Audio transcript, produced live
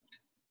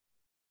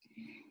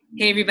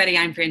Hey everybody,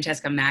 I'm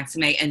Francesca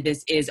Maxime, and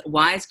this is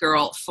Wise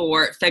Girl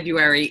for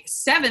February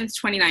 7th,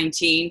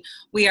 2019.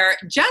 We are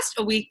just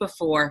a week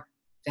before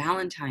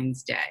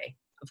Valentine's Day.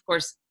 Of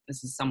course,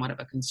 this is somewhat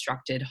of a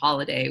constructed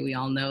holiday. We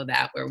all know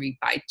that, where we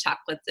buy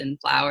chocolates and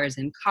flowers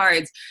and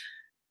cards.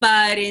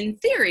 But in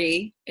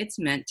theory, it's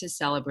meant to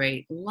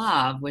celebrate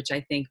love, which I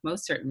think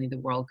most certainly the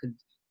world could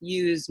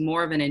use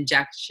more of an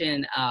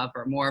injection of,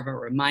 or more of a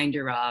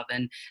reminder of.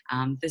 And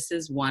this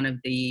is one of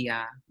the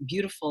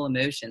beautiful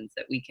emotions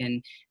that we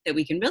can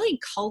really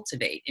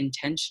cultivate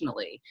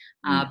intentionally,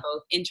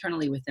 both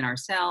internally within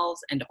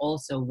ourselves and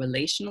also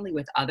relationally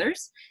with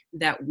others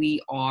that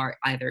we are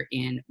either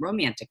in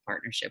romantic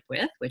partnership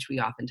with, which we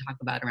often talk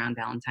about around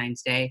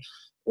Valentine's Day,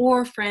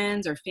 or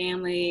friends or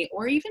family,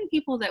 or even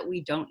people that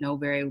we don't know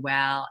very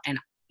well, and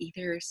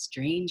either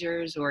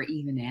strangers or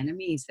even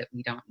enemies that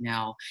we don't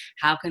know.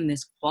 How can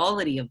this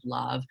quality of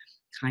love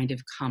kind of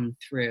come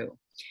through?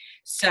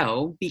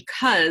 So,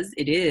 because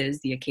it is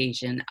the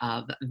occasion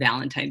of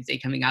Valentine's Day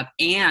coming up,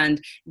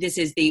 and this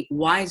is the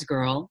Wise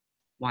Girl,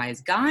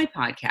 Wise Guy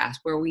podcast,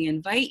 where we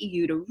invite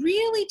you to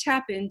really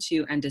tap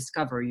into and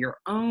discover your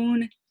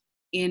own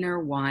inner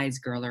wise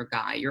girl or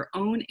guy, your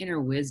own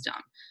inner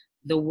wisdom,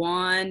 the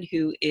one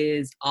who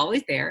is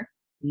always there,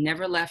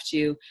 never left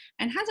you,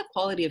 and has a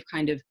quality of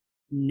kind of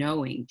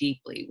knowing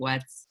deeply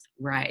what's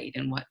right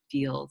and what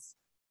feels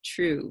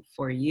true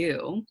for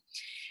you,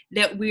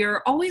 that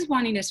we're always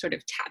wanting to sort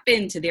of tap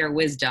into their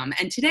wisdom.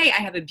 And today I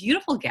have a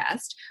beautiful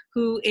guest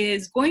who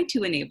is going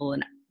to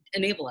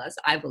enable us,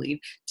 I believe,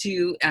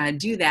 to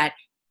do that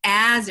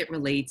as it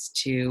relates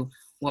to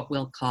what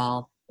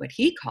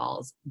he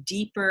calls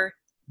deeper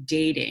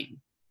dating.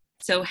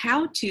 So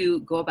how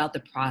to go about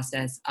the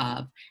process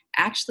of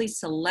actually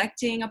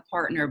selecting a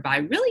partner by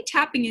really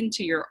tapping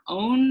into your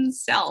own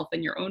self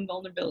and your own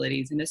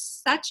vulnerabilities in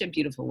such a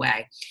beautiful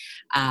way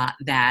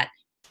that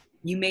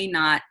you may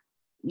not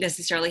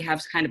necessarily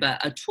have kind of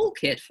a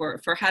toolkit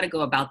for how to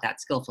go about that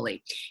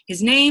skillfully.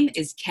 His name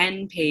is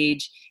Ken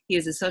Page. He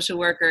is a social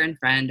worker and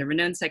friend, a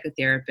renowned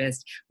psychotherapist,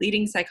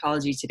 leading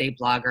Psychology Today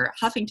blogger,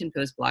 Huffington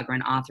Post blogger,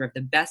 and author of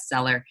the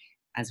bestseller,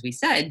 as we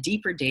said,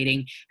 Deeper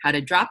Dating: How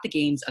to Drop the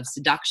Games of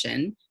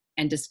Seduction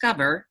and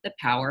Discover the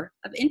Power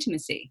of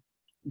Intimacy.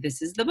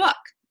 This is the book,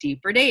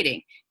 Deeper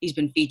Dating. He's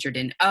been featured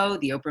in O,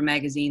 the Oprah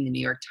Magazine, the New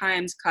York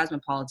Times,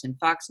 Cosmopolitan,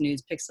 Fox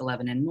News,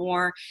 Pix11, and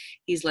more.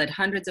 He's led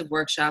hundreds of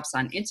workshops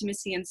on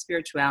intimacy and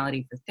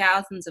spirituality for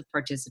thousands of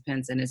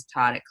participants and has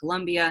taught at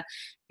Columbia,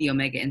 the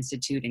Omega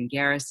Institute, and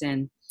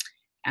Garrison.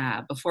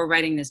 Before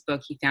writing this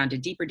book, he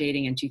founded Deeper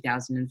Dating in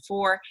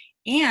 2004,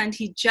 and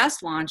he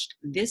just launched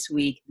this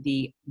week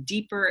the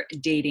Deeper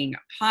Dating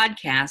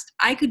podcast.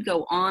 I could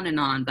go on and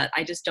on, but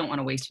I just don't want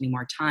to waste any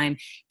more time.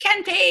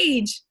 Ken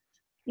Page,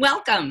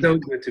 welcome. So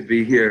good to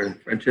be here.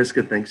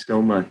 Francesca, thanks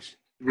so much.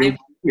 Real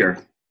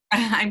here.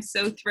 I'm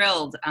so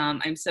thrilled.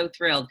 I'm so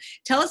thrilled.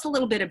 Tell us a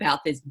little bit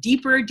about this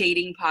Deeper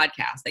Dating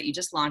podcast that you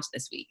just launched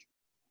this week.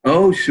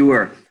 Oh,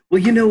 sure.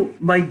 Well,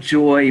 my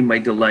joy, my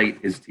delight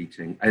is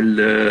teaching. I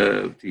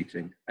love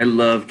teaching. I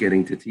love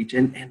getting to teach.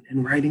 And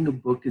writing a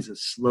book is a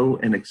slow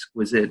and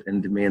exquisite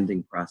and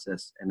demanding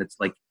process. And it's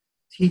like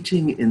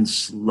teaching in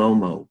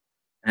slow-mo.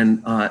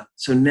 And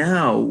so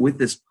now with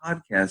this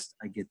podcast,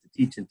 I get to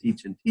teach and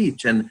teach and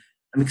teach. And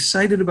I'm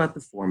excited about the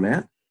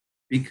format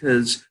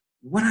because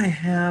what I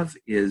have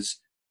is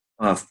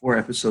 4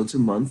 episodes a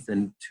month,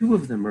 and 2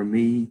 of them are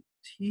me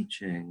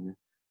teaching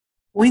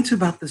points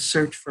about the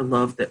search for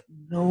love that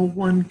no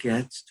one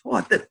gets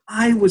taught, that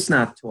I was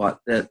not taught,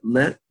 that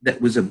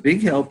was a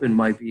big help in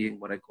my being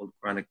what I called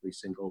chronically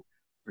single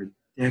for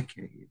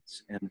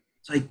decades. And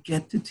so I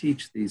get to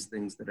teach these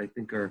things that I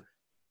think are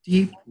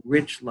deep,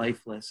 rich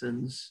life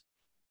lessons,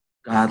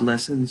 God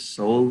lessons,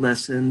 soul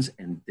lessons,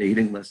 and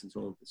dating lessons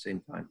all at the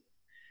same time.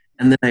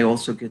 And then I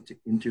also get to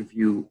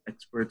interview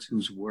experts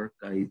whose work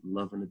I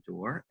love and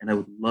adore. And I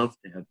would love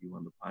to have you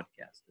on the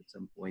podcast at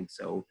some point.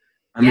 So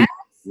I'm yes.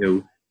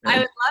 you. I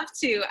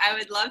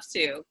would love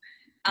to.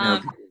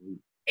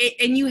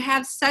 And you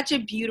have such a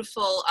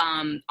beautiful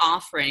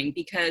offering,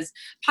 because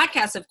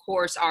podcasts, of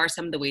course, are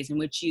some of the ways in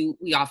which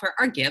we offer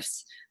our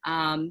gifts,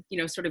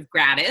 sort of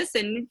gratis.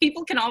 And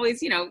people can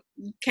always,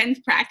 Ken's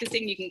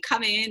practicing. You can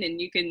come in and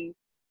you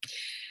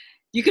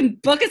can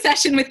book a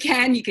session with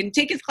Ken. You can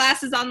take his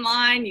classes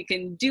online. You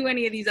can do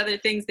any of these other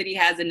things that he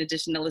has in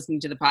addition to listening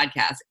to the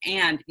podcast.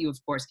 And you, of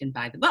course, can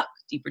buy the book,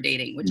 Deeper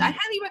Dating, which I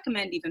highly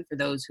recommend even for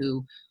those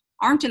who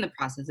aren't in the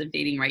process of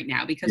dating right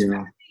now, because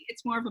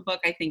it's more of a book,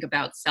 I think,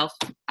 about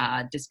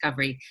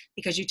self-discovery,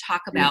 because you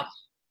talk about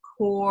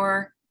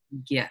core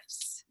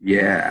gifts.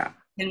 Yeah.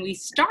 Can we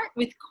start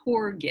with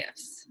core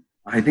gifts?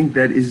 I think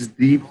that is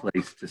the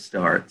place to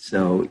start.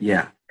 So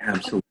yeah,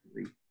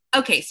 absolutely.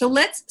 Okay, so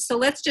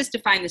let's just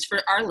define this for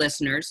our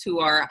listeners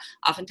who are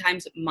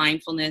oftentimes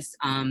mindfulness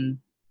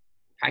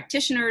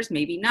practitioners,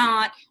 maybe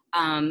not.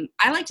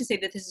 I like to say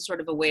that this is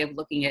sort of a way of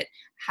looking at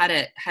how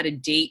to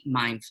date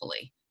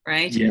mindfully.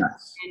 right?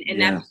 Yes.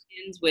 And that Yes.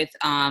 begins with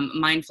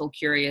mindful,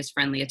 curious,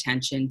 friendly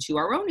attention to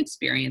our own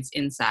experience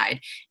inside.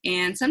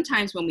 And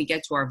sometimes when we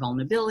get to our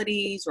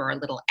vulnerabilities or our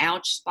little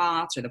ouch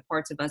spots or the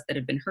parts of us that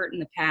have been hurt in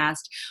the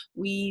past,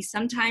 we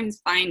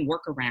sometimes find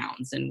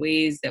workarounds and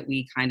ways that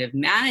we kind of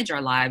manage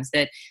our lives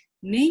that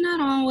may not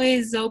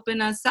always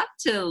open us up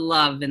to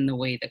love in the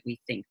way that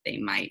we think they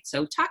might.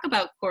 So talk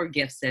about core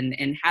gifts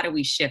and how do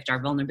we shift our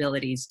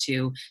vulnerabilities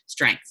to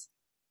strengths?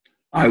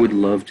 I would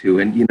love to.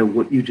 And you know,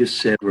 what you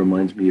just said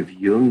reminds me of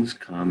Jung's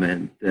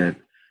comment that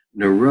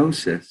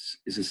neurosis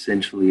is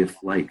essentially a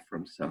flight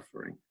from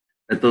suffering,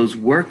 that those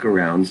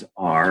workarounds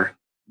are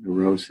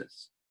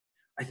neurosis.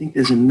 I think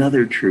there's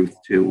another truth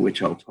too,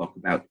 which I'll talk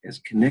about as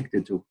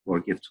connected to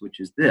core gifts, which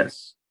is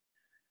this,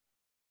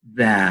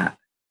 that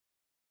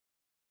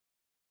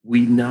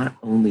we not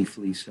only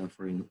flee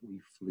suffering, we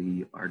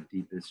flee our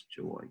deepest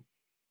joy.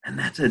 And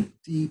that's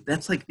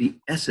like the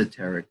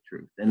esoteric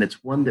truth. And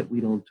it's one that we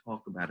don't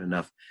talk about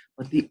enough.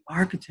 But the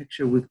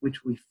architecture with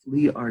which we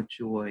flee our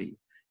joy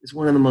is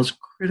one of the most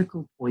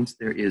critical points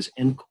there is.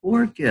 And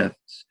core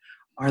gifts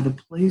are the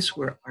place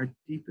where our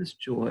deepest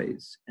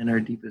joys and our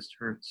deepest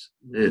hurts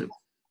live.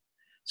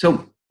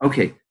 So,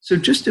 okay, so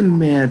just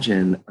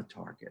imagine a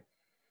target.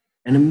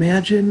 And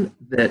imagine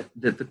that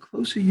the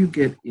closer you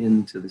get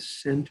into the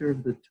center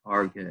of the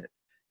target,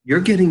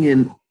 you're getting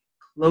in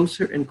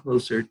closer and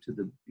closer to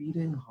the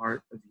beating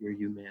heart of your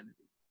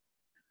humanity.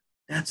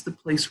 That's the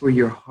place where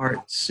your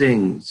heart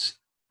sings.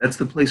 That's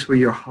the place where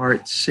your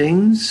heart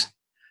sings.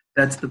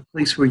 That's the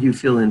place where you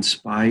feel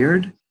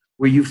inspired,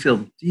 where you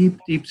feel deep,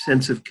 deep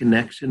sense of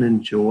connection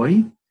and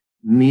joy,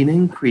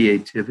 meaning,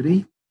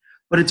 creativity.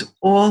 But it's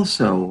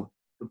also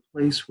the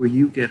place where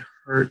you get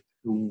hurt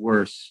the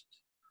worst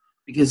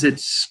because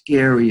it's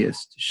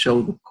scariest to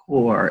show the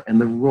core and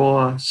the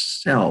raw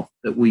self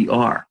that we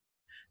are.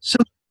 So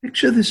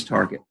picture this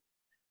target.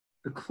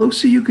 The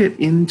closer you get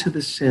into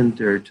the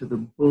center, to the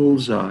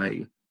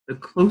bullseye, the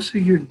closer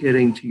you're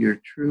getting to your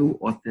true,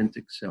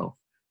 authentic self,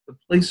 the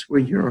place where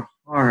your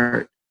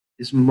heart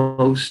is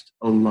most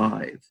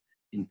alive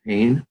in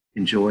pain,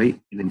 in joy,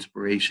 in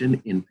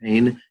inspiration, in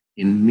pain,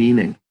 in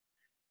meaning.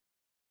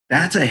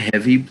 That's a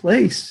heavy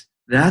place.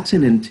 That's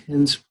an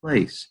intense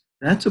place.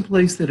 That's a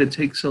place that it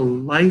takes a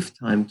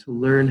lifetime to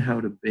learn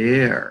how to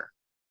bear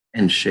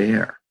and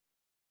share.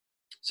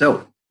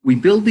 So we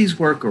build these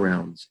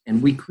workarounds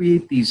and we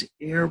create these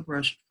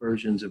airbrushed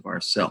versions of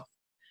ourselves.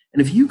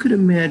 And if you could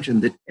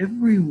imagine that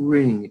every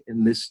ring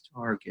in this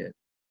target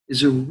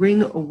is a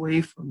ring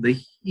away from the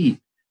heat,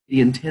 the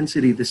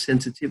intensity, the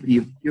sensitivity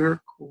of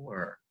your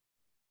core,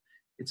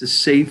 it's a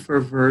safer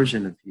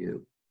version of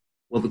you.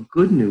 Well, the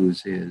good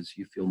news is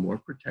you feel more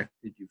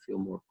protected, you feel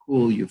more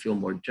cool, you feel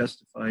more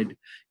justified,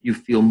 you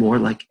feel more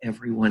like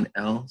everyone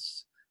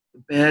else.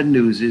 The bad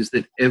news is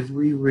that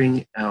every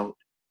ring out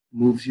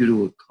moves you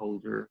to a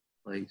colder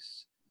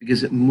place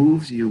because it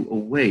moves you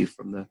away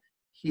from the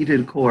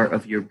heated core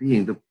of your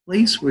being, the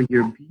place where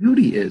your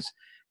beauty is.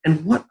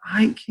 And what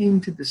I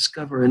came to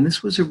discover, and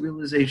this was a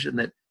realization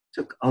that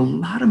took a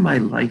lot of my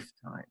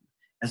lifetime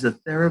as a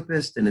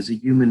therapist and as a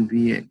human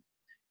being,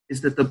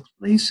 is that the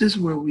places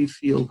where we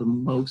feel the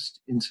most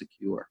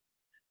insecure,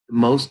 the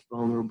most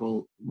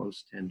vulnerable, the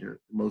most tender,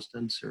 the most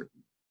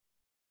uncertain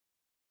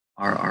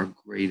are our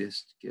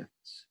greatest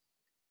gifts.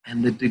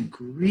 And the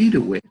degree to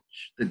which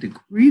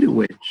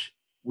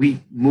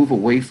we move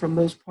away from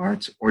those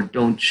parts or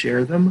don't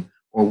share them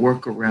or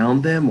work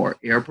around them or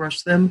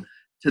airbrush them,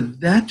 to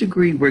that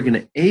degree, we're going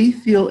to A,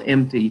 feel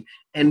empty,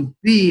 and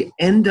B,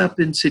 end up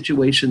in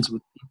situations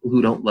with people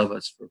who don't love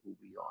us for who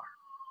we are.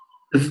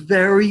 The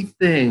very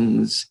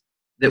things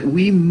that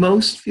we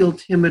most feel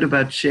timid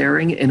about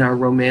sharing in our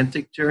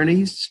romantic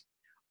journeys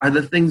are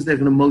the things that are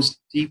going to most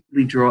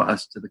deeply draw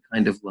us to the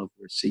kind of love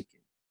we're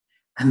seeking.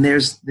 And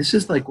this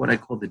is like what I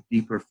call the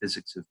deeper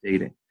physics of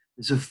dating.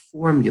 There's a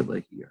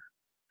formula here.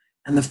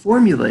 And the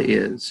formula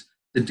is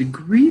the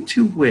degree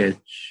to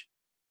which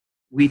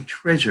we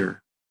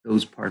treasure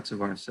those parts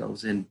of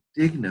ourselves and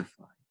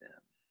dignify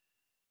them.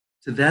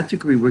 To that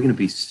degree, we're going to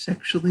be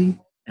sexually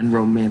and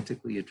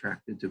romantically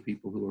attracted to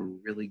people who are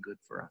really good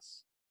for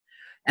us.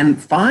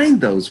 And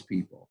find those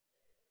people.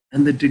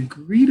 And the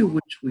degree to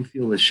which we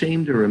feel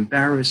ashamed or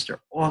embarrassed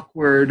or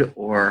awkward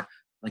or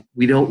like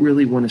we don't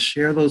really want to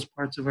share those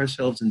parts of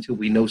ourselves until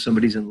we know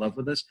somebody's in love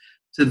with us,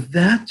 to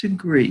that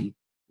degree,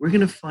 we're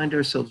going to find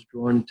ourselves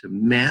drawn to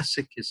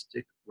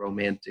masochistic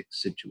romantic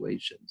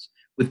situations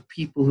with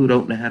people who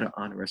don't know how to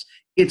honor us.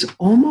 It's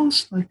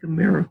almost like a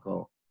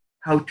miracle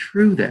how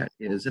true that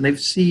is. And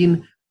I've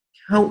seen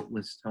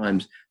countless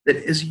times that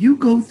as you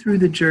go through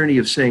the journey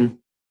of saying,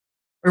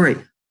 all right,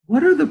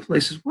 what are the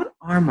places, what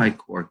are my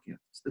core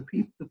gifts?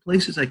 The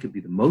places I could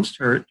be the most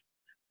hurt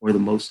or the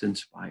most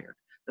inspired.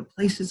 The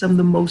places I'm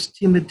the most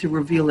timid to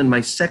reveal in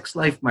my sex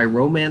life, my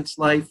romance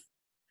life.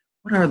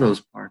 What are those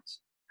parts?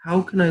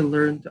 How can I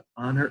learn to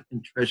honor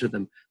and treasure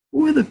them?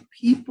 Who are the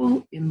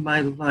people in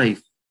my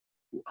life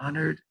who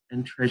honored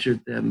and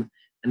treasured them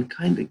and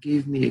kind of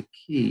gave me a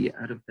key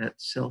out of that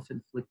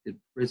self-inflicted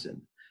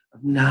prison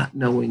of not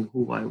knowing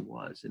who I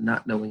was and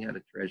not knowing how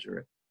to treasure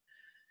it.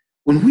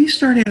 When we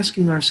start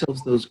asking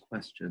ourselves those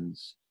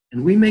questions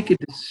and we make a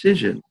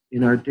decision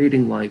in our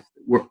dating life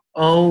that we're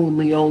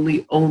only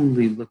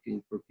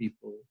looking for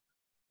people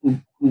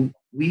who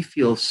we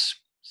feel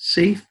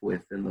safe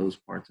with in those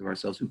parts of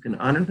ourselves, who can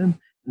honor them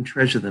and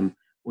treasure them,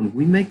 when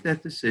we make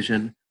that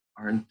decision,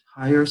 our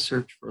entire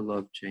search for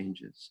love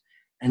changes.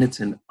 And it's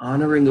an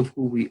honoring of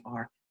who we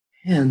are.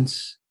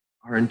 Hence,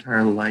 our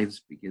entire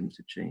lives begin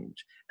to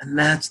change. And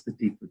that's the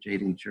deeper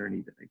dating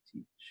journey that I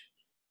teach.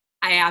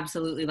 I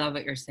absolutely love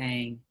what you're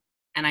saying.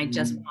 And I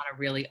just want to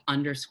really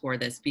underscore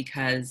this,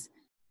 because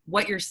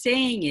what you're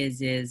saying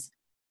is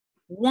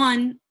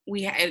one,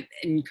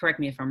 and correct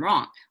me if I'm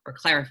wrong, or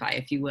clarify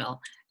if you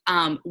will.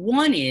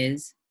 One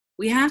is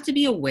we have to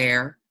be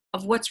aware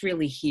of what's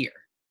really here.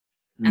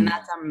 And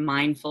that's our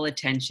mindful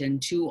attention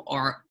to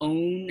our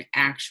own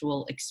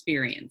actual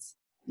experience,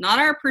 not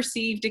our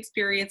perceived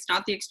experience,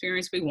 not the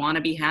experience we want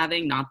to be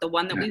having, not the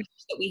one that we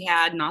wish that we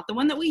had, not the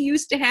one that we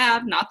used to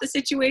have, not the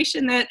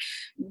situation that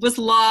was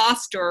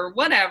lost or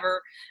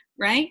whatever,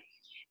 right?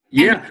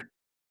 Yeah. And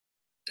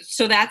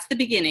so that's the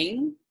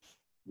beginning.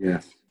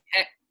 Yes.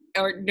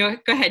 Or no,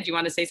 go ahead. You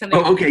want to say something?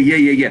 Oh, okay.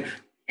 Yeah.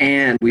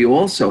 And we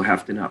also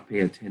have to not pay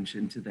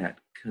attention to that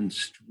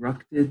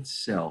constructed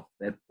self,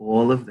 that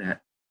all of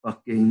that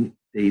fucking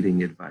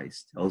dating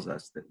advice tells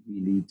us that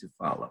we need to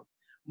follow.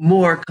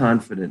 More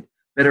confident,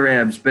 better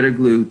abs, better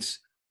glutes,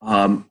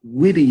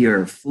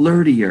 wittier,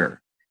 flirtier,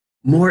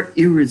 more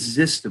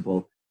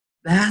irresistible.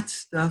 That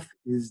stuff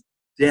is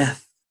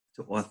death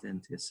to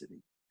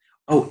authenticity.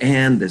 Oh,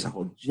 and there's a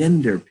whole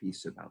gender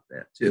piece about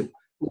that too.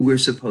 We're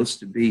supposed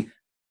to be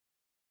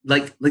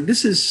like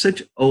this is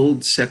such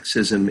old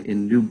sexism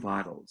in new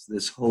bottles.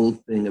 This whole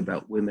thing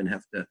about women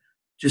have to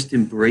just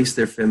embrace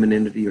their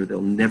femininity or they'll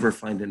never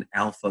find an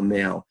alpha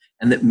male,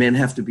 and that men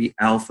have to be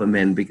alpha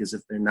men because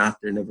if they're not,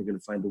 they're never going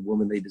to find the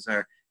woman they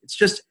desire. It's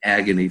just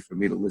agony for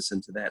me to listen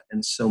to that,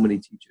 and so many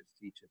teachers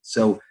teach it.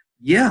 So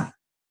yeah,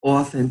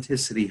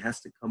 authenticity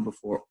has to come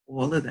before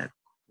all of that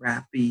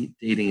crappy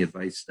dating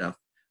advice stuff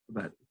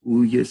about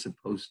who you're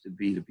supposed to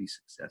be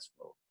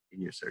successful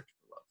in your search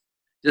for love.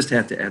 Just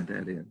have to add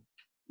that in.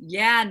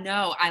 Yeah,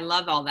 no, I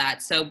love all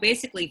that. So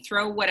basically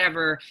throw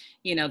whatever,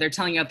 they're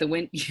telling you out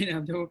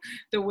the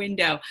the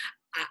window.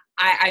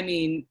 I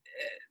mean,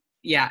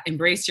 yeah,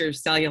 embrace your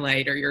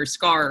cellulite or your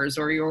scars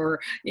or your,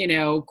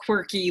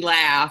 quirky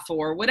laugh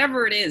or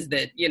whatever it is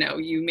that,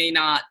 you may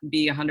not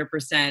be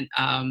 100%,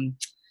 I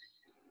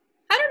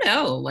don't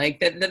know, like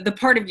the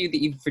part of you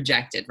that you've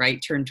projected,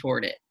 right? Turn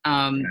toward it.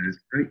 That is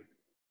great.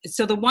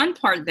 So the one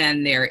part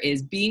then there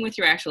is being with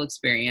your actual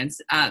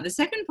experience. The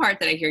second part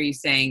that I hear you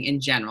saying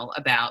in general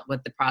about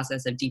what the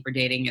process of deeper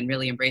dating and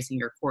really embracing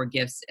your core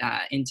gifts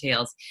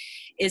entails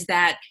is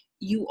that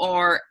you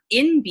are,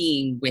 in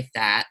being with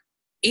that,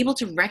 able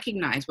to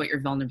recognize what your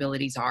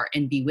vulnerabilities are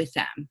and be with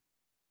them.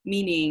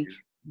 Meaning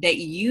that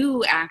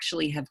you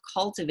actually have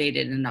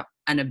cultivated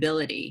an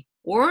ability,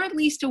 or at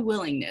least a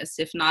willingness,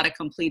 if not a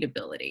complete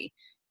ability,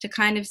 to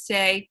kind of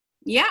say,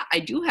 yeah, I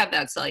do have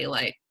that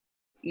cellulite.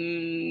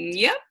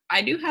 Yep,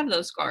 I do have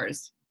those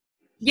scars.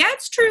 Yeah,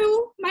 it's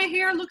true. My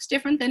hair looks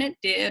different than it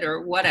did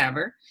or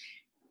whatever.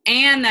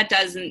 And that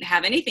doesn't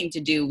have anything to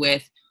do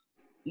with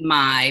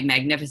my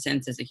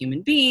magnificence as a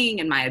human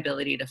being and my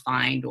ability to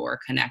find or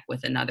connect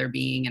with another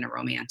being in a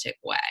romantic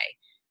way.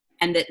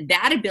 And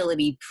that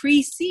ability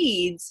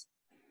precedes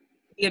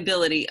the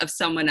ability of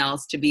someone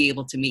else to be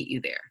able to meet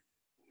you there.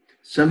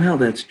 Somehow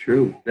that's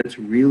true. That's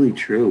really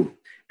true.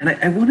 And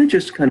I want to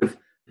just kind of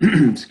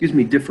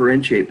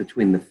differentiate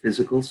between the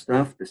physical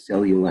stuff, the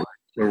cellulite,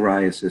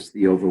 psoriasis,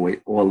 the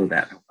overweight, all of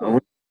that. I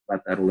want to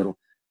talk about that a little.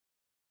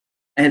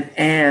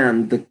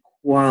 And the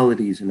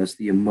qualities in us,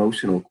 the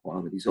emotional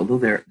qualities, although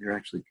they're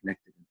actually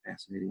connected in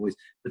fascinating ways,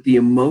 but the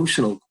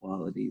emotional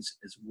qualities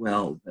as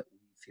well that we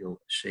feel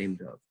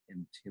ashamed of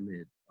and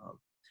timid of.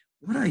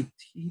 What I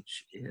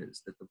teach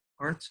is that the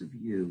parts of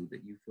you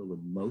that you feel the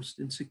most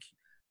insecure,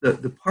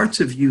 the parts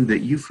of you that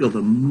you feel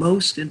the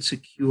most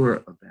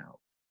insecure about,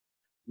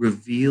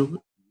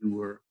 reveal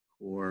your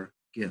core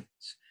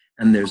gifts.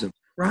 And there's a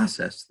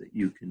process that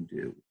you can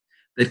do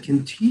that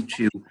can teach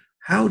you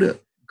how to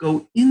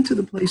go into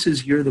the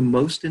places you're the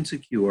most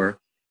insecure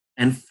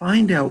and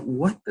find out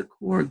what the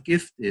core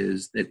gift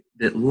is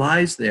that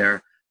lies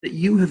there that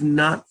you have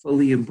not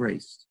fully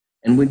embraced.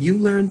 And when you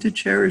learn to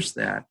cherish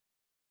that,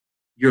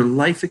 your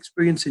life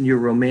experience and your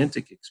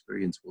romantic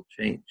experience will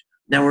change.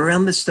 Now,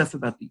 around this stuff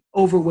about the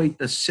overweight,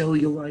 the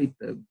cellulite,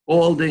 the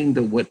balding,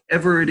 the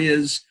whatever it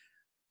is,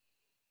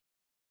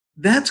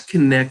 that's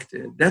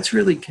connected. That's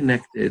really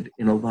connected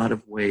in a lot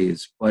of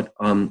ways. But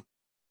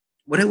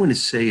what I want to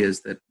say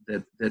is that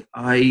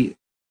I,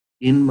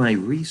 in my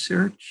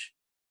research,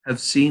 have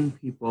seen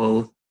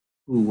people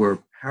who were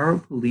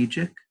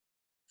paraplegic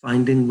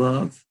finding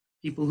love,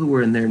 people who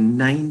were in their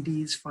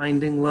 90s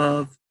finding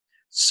love,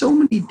 so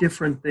many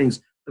different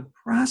things. The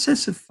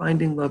process of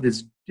finding love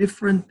is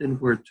different than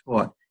we're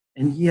taught.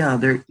 And yeah,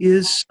 there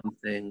is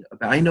something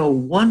about, I know a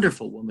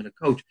wonderful woman, a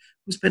coach,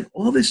 who spent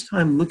all this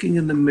time looking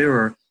in the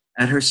mirror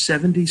at her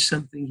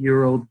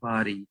 70-something-year-old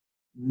body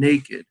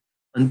naked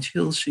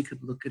until she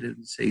could look at it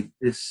and say,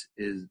 this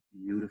is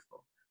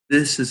beautiful.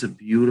 This is a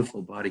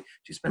beautiful body.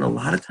 She spent a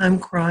lot of time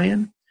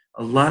crying,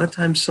 a lot of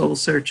time soul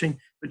searching,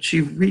 but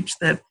she reached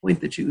that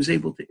point that she was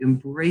able to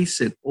embrace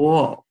it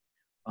all.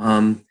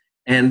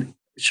 And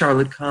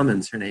Charlotte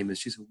Commons, her name is,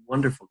 she's a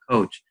wonderful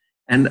coach.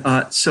 And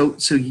so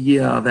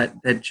yeah,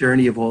 that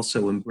journey of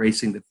also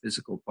embracing the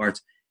physical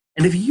parts.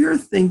 And if you're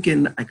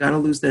thinking, I got to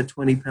lose that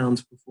 20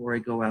 pounds before I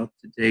go out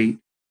to date,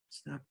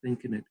 stop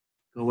thinking it.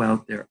 Go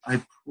out there.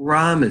 I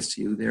promise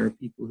you, there are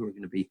people who are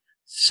going to be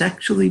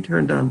sexually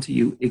turned on to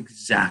you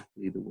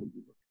exactly the way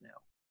you look now.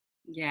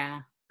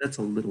 Yeah. That's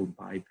a little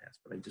bypass,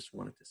 but I just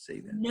wanted to say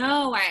that.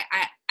 No,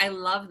 I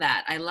love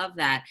that. I love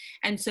that.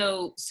 And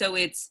so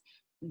it's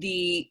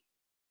the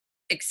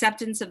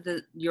acceptance of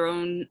your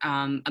own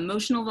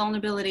emotional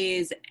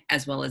vulnerabilities,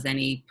 as well as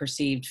any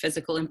perceived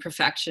physical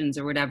imperfections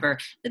or whatever.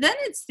 But then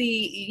it's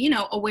the,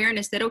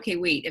 awareness that, okay,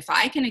 wait, if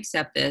I can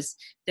accept this,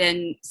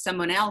 then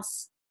someone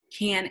else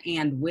can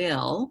and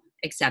will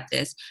accept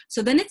this.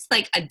 So then it's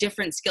like a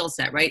different skill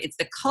set, right? It's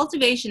the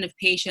cultivation of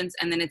patience.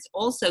 And then it's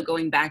also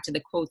going back to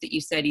the quote that you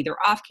said either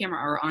off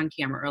camera or on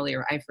camera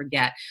earlier, I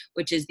forget,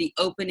 which is the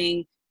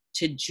opening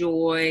to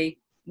joy.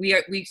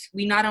 We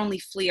not only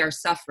flee our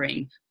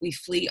suffering, we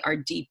flee our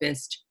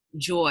deepest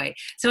joy.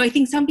 So I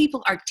think some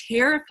people are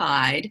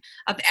terrified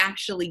of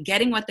actually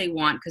getting what they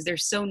want because they're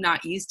so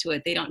not used to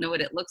it. They don't know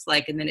what it looks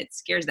like. And then it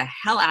scares the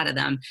hell out of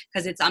them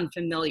because it's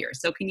unfamiliar.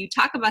 So can you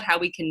talk about how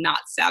we cannot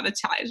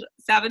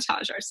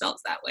sabotage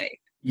ourselves that way?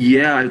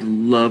 Yeah, I'd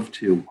love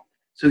to.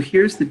 So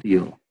here's the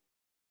deal.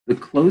 The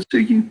closer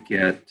you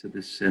get to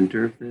the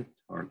center of the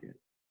target,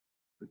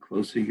 the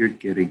closer you're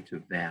getting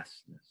to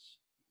vastness,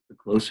 the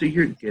closer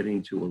you're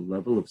getting to a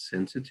level of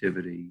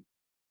sensitivity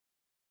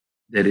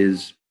that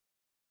is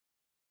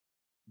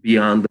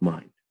beyond the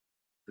mind,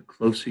 the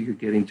closer you're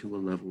getting to a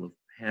level of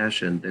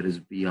passion that is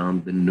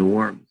beyond the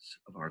norms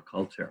of our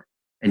culture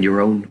and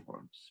your own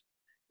norms.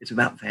 It's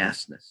about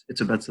vastness. It's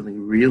about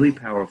something really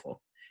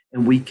powerful.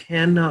 And we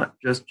cannot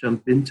just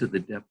jump into the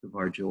depth of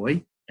our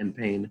joy and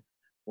pain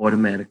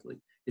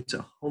automatically. It's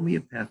a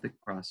homeopathic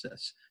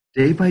process.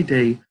 Day by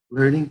day,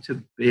 learning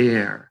to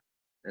bear,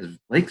 as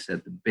Blake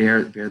said,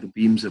 bear the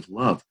beams of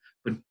love,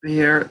 but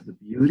bear the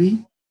beauty,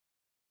 the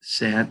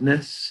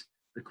sadness,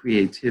 the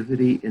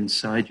creativity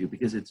inside you,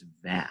 because it's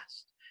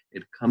vast.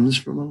 It comes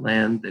from a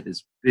land that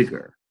is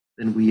bigger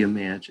than we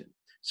imagine.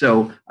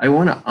 So I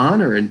want to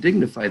honor and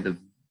dignify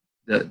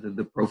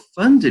the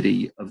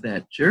profundity of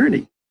that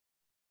journey.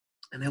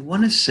 And I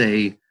want to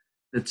say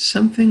that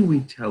something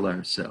we tell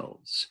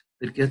ourselves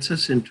that gets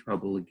us in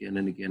trouble again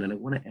and again, and I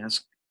want to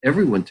ask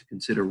everyone to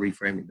consider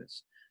reframing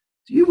this.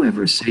 Do you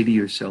ever say to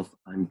yourself,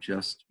 I'm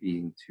just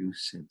being too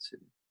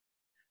sensitive?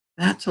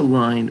 That's a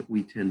line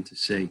we tend to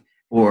say,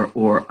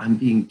 or I'm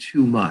being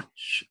too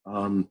much.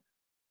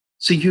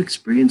 So you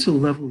experience a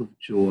level of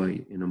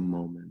joy in a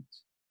moment,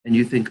 and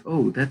you think,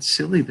 oh, that's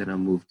silly that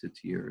I'm moved to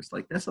tears.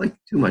 Like, that's like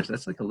too much.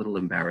 That's like a little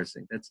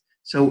embarrassing. That's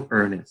so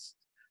earnest.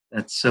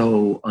 That's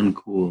so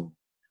uncool.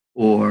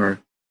 Or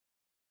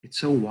it's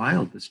so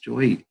wild. This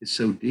joy is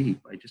so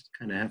deep. I just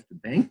kind of have to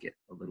bank it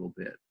a little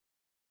bit.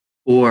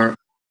 Or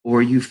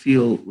or you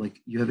feel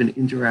like you have an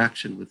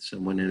interaction with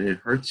someone and it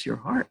hurts your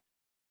heart.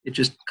 It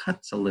just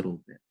cuts a little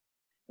bit.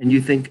 And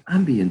you think,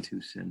 I'm being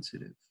too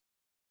sensitive.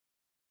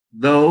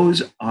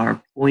 Those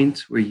are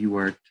points where you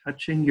are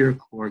touching your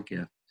core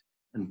gift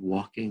and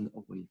walking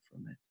away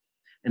from it.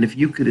 And if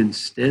you could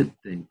instead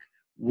think,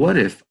 what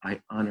if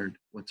I honored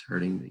what's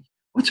hurting me?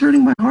 What's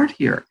hurting my heart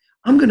here?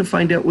 I'm going to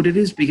find out what it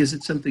is because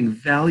it's something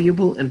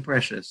valuable and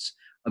precious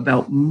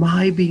about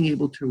my being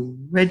able to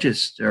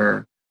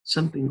register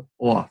something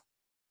off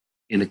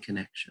in a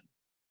connection.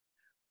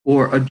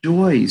 Or a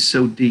joy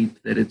so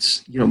deep that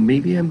it's,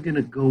 maybe I'm going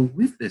to go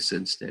with this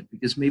instead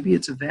because maybe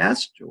it's a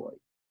vast joy.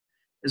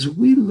 As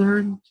we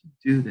learn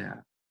to do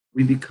that,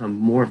 we become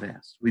more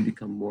vast, we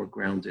become more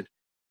grounded.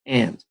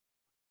 And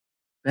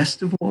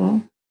best of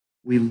all,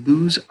 we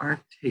lose our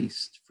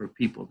taste for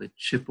people that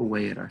chip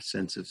away at our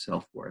sense of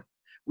self-worth.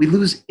 We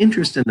lose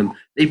interest in them.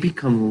 They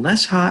become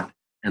less hot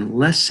and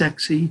less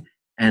sexy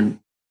and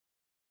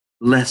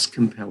less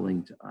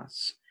compelling to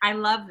us. I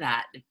love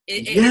that.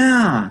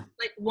 Yeah.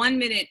 Like 1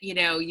 minute,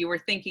 you were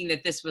thinking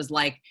that this was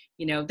like,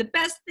 the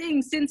best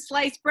thing since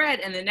sliced bread.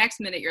 And the next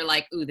minute you're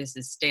like, ooh, this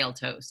is stale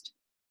toast.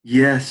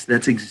 Yes,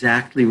 that's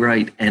exactly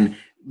right. And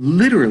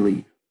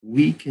literally,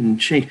 we can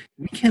change.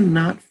 We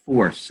cannot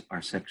force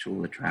our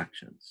sexual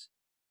attractions,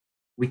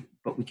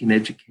 but we can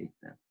educate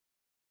them.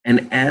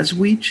 And as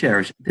we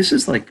cherish, this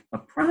is like a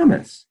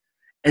promise.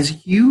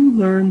 As you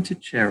learn to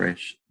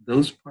cherish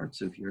those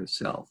parts of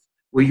yourself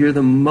where you're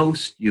the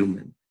most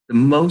human, the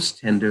most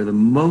tender, the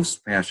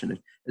most passionate,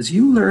 as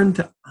you learn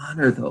to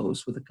honor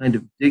those with a kind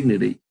of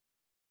dignity,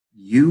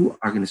 you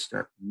are going to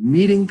start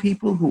meeting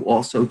people who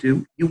also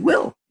do. You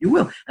will.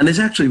 And there's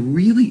actually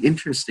really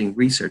interesting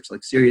research,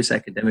 like serious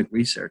academic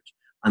research,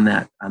 on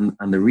that,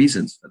 on the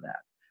reasons for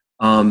that.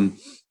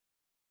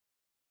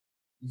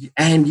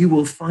 And you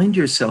will find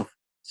yourself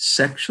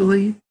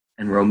sexually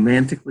and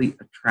romantically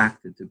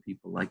attracted to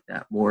people like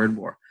that more and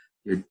more.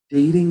 Your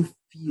dating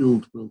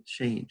field will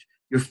change.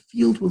 Your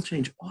field will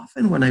change.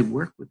 Often when I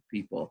work with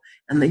people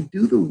and they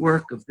do the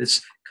work of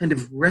this kind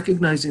of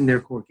recognizing their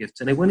core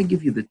gifts, and I want to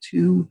give you the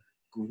two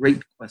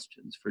great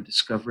questions for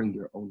discovering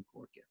your own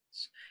core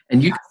gifts.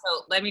 And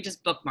so let me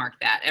just bookmark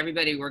that.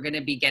 Everybody, we're going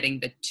to be getting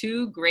the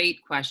two great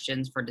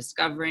questions for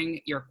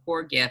discovering your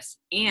core gifts,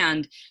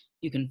 and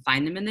you can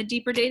find them in the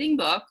Deeper Dating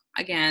book.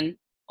 Again,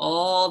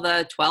 all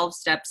the 12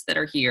 steps that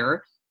are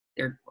here.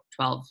 They're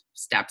 12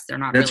 steps. They're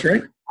not That's really,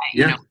 right.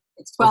 Yeah. You know,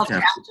 it's 12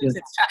 chapters.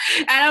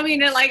 Yeah. I don't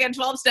mean it like a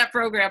 12-step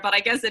program, but I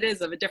guess it is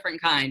of a different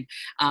kind.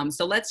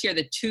 So let's hear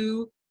the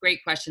two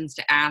great questions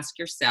to ask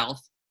yourself.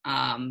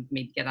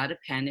 Maybe get out a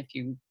pen if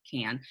you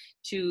can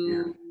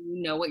to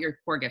know what your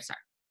core gifts are.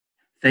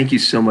 Thank you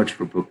so much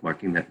for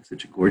bookmarking that in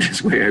such a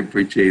gorgeous way. I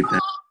appreciate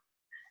that.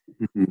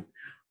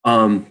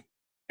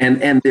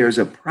 And there's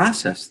a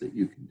process that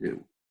you can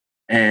do.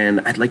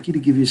 And I'd like you to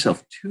give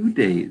yourself 2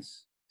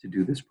 days to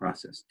do this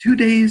process. 2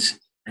 days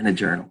and a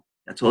journal.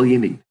 That's all you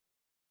need.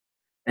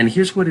 And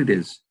here's what it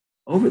is.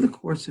 Over the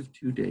course of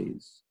 2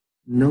 days,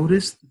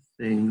 notice the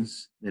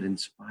things that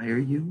inspire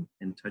you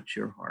and touch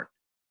your heart,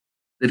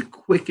 that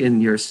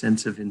quicken your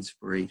sense of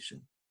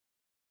inspiration.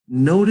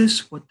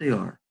 Notice what they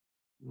are.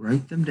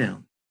 Write them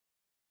down.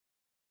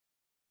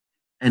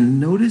 And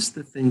notice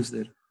the things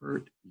that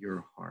hurt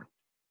your heart.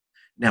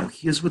 Now,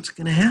 here's what's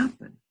going to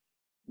happen.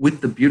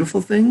 With the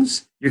beautiful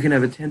things, you're going to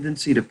have a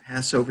tendency to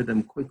pass over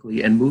them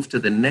quickly and move to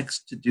the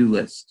next to-do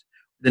list,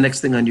 the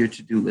next thing on your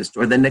to-do list,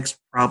 or the next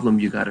problem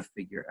you got to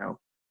figure out.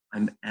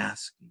 I'm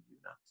asking you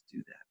not to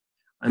do that.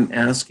 I'm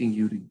asking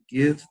you to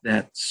give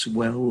that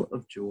swell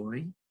of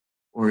joy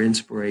or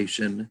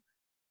inspiration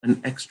an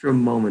extra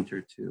moment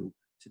or two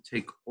to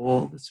take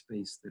all the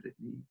space that it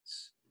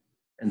needs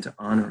and to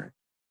honor it.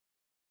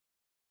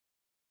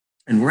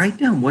 And write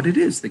down what it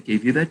is that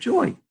gave you that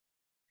joy.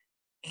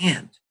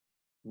 And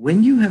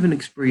when you have an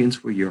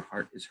experience where your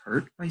heart is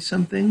hurt by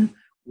something,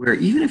 where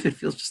even if it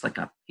feels just like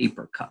a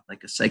paper cut,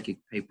 like a psychic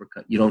paper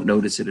cut, you don't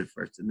notice it at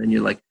first. And then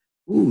you're like,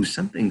 ooh,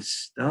 something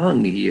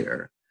stung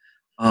here.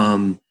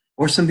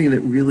 Or something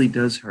that really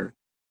does hurt.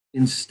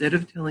 Instead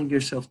of telling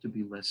yourself to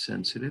be less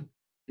sensitive,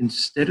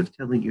 instead of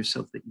telling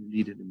yourself that you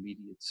need an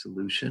immediate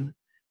solution,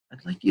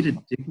 I'd like you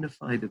to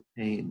dignify the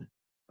pain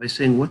by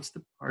saying, what's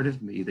the part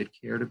of me that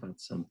cared about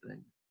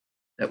something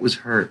that was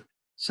hurt?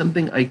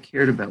 Something I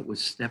cared about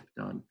was stepped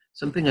on.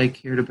 Something I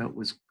cared about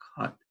was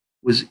cut,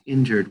 was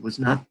injured, was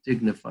not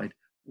dignified.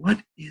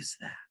 What is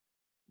that?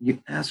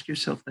 You ask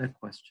yourself that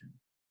question.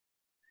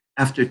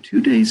 After 2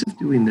 days of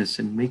doing this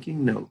and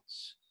making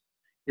notes,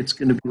 it's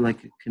going to be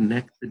like a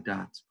connect the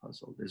dots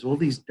puzzle. There's all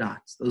these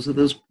dots. Those are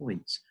those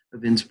points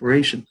of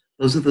inspiration.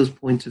 Those are those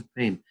points of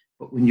pain.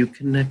 But when you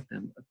connect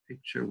them, a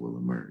picture will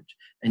emerge,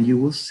 and you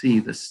will see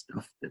the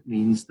stuff that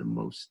means the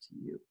most to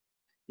you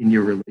in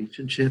your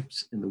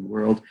relationships, in the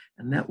world,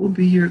 and that will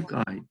be your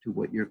guide to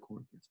what your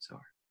core gifts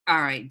are.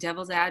 All right,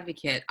 devil's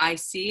advocate. I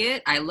see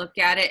it, I look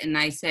at it, and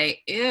I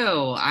say,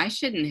 ew, I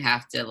shouldn't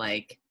have to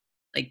like,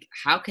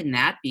 how can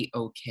that be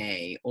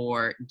okay?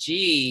 Or,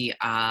 gee,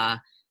 I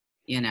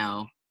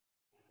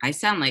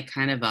sound like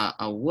kind of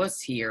a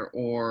wuss here.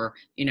 Or,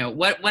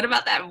 what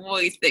about that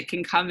voice that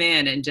can come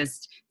in and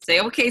just say,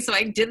 okay, so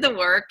I did the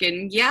work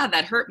and yeah,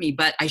 that hurt me,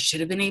 but I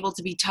should have been able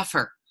to be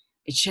tougher.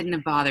 It shouldn't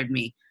have bothered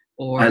me.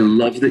 Or I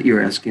love that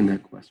you're asking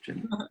that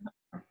question.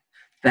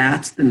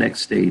 That's the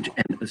next stage,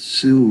 and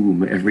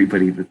assume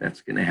everybody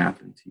that's going to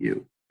happen to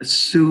you.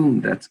 Assume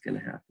that's going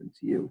to happen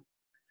to you.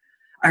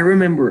 I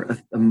remember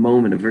a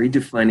moment, a very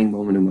defining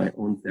moment in my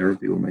own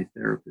therapy where my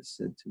therapist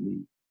said to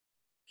me,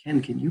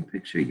 Ken, can you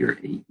picture your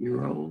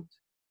 8-year-old?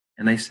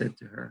 And I said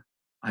to her,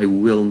 I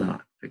will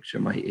not picture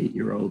my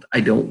 8-year-old. I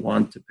don't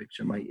want to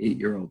picture my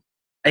 8-year-old.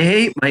 I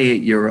hate my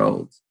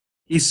 8-year-old.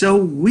 He's so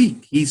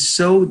weak. He's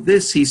so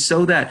this, he's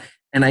so that.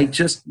 And I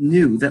just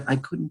knew that I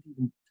couldn't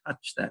even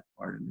touch that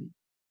part of me.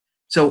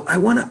 So I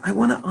want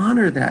to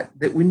honor that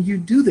when you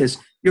do this,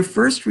 your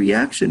first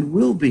reaction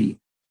will be,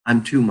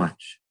 I'm too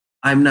much.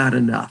 I'm not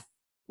enough.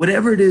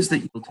 Whatever it is that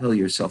you'll tell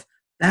yourself,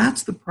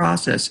 that's the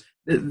process.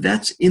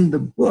 That's in the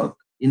book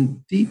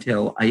in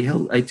detail.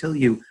 I tell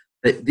you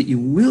that you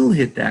will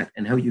hit that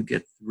and how you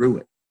get through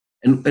it.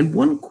 And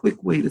one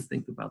quick way to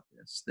think about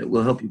this that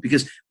will help you,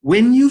 because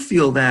when you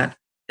feel that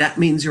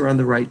means you're on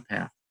the right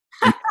path.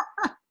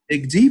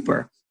 Dig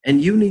deeper,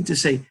 and you need to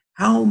say,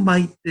 how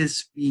might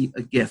this be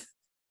a gift?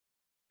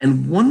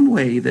 And one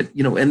way that,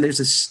 and there's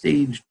a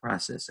staged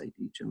process I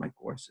teach in my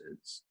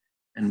courses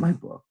and my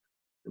book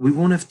that we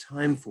won't have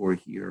time for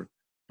here.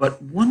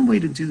 But one way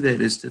to do that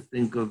is to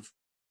think of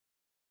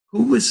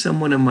who was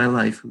someone in my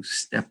life who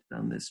stepped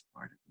on this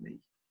part of me?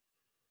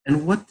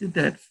 And what did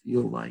that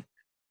feel like?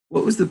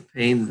 What was the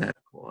pain that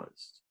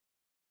caused?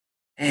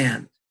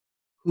 And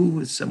who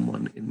was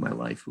someone in my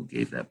life who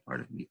gave that part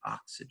of me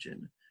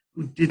oxygen,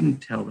 who didn't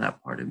tell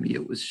that part of me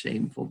it was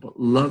shameful, but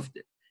loved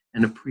it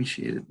and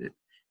appreciated it?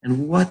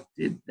 And what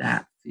did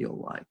that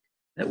feel like?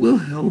 That will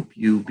help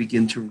you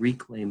begin to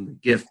reclaim the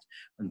gift.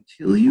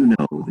 Until you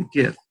know the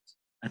gift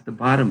at the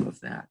bottom of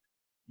that,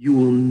 you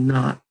will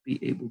not be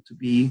able to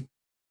be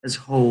as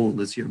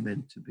whole as you're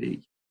meant to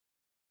be.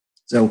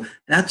 So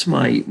that's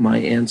my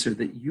answer,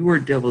 that your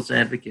devil's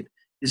advocate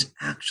is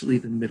actually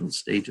the middle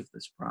stage of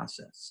this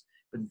process.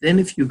 But then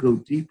if you go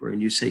deeper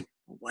and you say,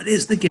 what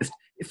is the gift?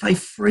 If I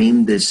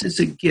frame this as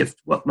a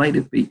gift, what might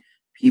it be?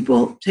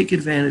 People take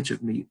advantage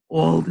of me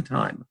all the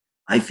time.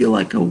 I feel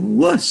like a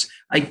wuss.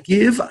 I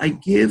give,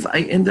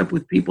 I end up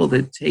with people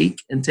that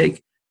take and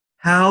take.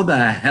 How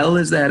the hell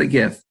is that a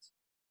gift?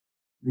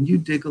 When you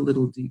dig a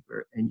little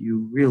deeper and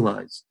you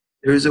realize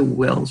there is a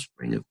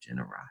wellspring of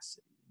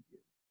generosity in you.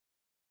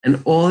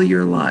 And all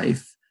your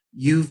life,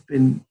 you've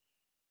been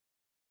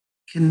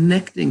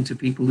connecting to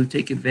people who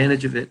take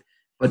advantage of it,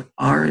 but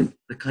aren't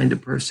the kind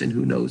of person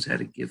who knows how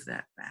to give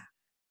that back.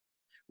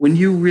 When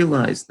you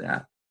realize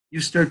that, you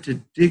start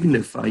to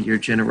dignify your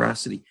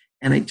generosity.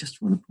 And I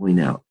just want to point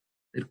out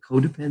that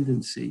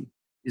codependency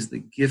is the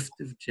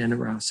gift of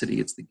generosity.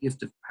 It's the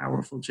gift of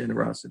powerful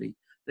generosity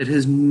that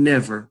has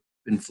never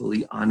been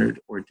fully honored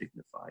or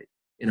dignified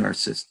in our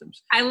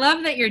systems. I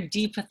love that you're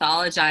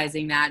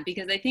depathologizing that,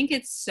 because I think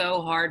it's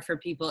so hard for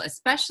people,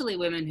 especially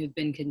women who've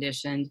been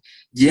conditioned to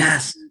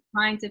Yes.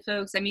 trying to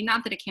folks. I mean,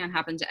 not that it can't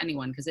happen to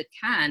anyone, because it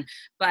can,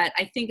 but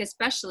I think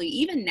especially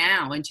even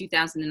now in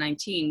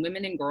 2019,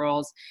 women and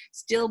girls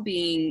still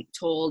being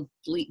told,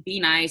 be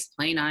nice,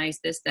 play nice,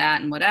 this, that,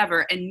 and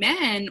whatever. And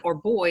men, or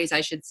boys, I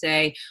should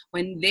say,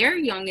 when they're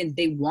young and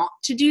they want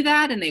to do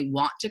that and they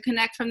want to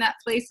connect from that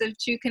place of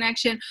true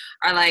connection,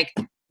 are like,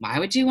 why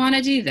would you want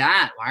to do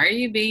that? Why are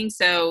you being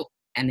so,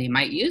 and they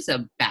might use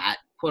a bad,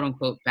 quote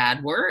unquote,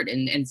 bad word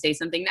and say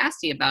something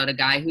nasty about a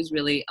guy who's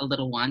really a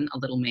little one, a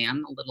little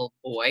man, a little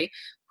boy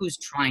who's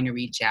trying to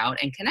reach out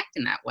and connect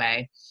in that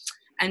way.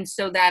 And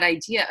so that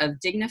idea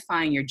of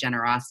dignifying your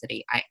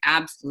generosity, I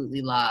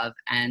absolutely love.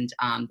 And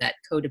that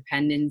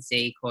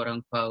codependency, quote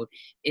unquote,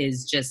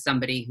 is just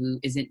somebody who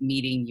isn't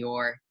meeting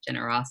your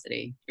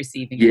generosity,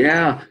 receiving it.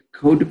 Yeah,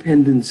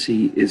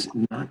 codependency is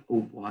not a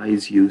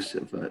wise use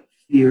of a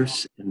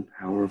fierce and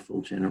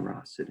powerful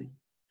generosity,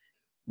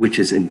 which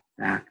is in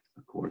fact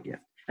a core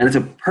gift. And it's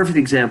a perfect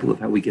example of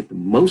how we get the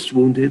most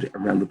wounded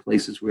around the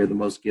places we're the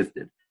most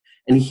gifted.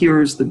 And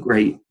here's the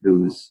great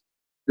news.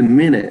 The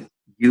minute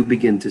you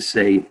begin to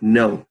say,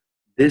 no,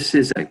 this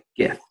is a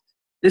gift,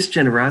 this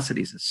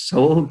generosity is a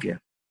soul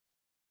gift.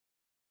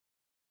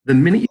 The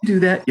minute you do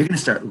that, you're going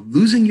to start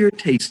losing your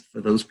taste for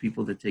those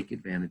people that take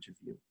advantage of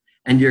you.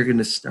 And you're going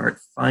to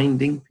start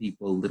finding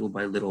people little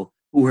by little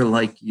who are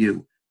like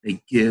you. They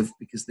give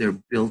because they're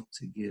built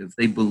to give.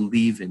 They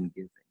believe in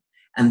giving.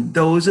 And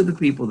those are the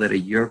people that are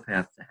your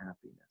path to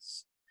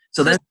happiness.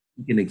 So that's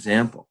an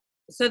example.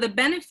 So the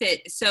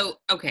benefit,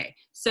 okay.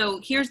 So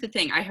here's the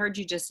thing. I heard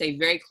you just say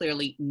very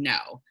clearly,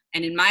 no.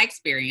 And in my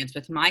experience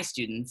with my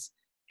students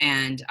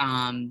and,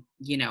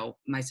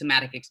 my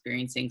somatic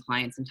experiencing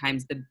clients,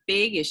 sometimes the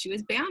big issue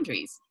is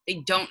boundaries.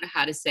 They don't know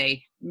how to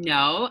say,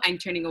 no, I'm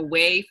turning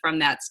away from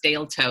that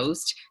stale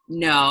toast.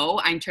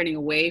 No, I'm turning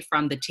away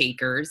from the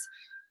takers.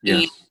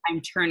 Yes. And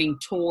I'm turning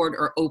toward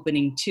or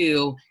opening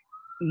to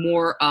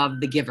more of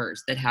the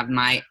givers that have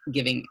my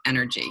giving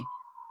energy.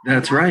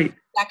 That's right.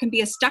 That can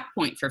be a stuck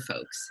point for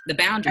folks, the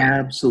boundary.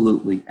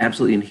 Absolutely.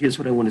 Absolutely. And here's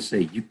what I want to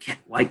say. You can't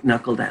white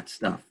knuckle that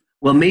stuff.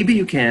 Well, maybe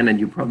you can, and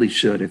you probably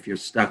should if you're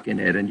stuck in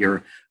it and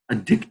you're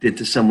addicted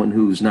to someone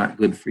who's not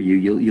good for you.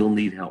 You'll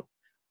need help.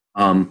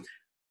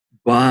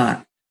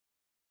 But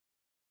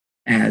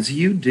as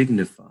you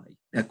dignify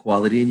that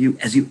quality in you,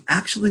 as you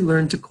actually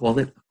learn to call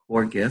it a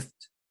core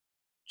gift,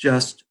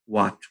 just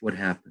watch what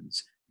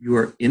happens.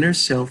 Your inner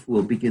self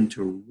will begin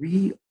to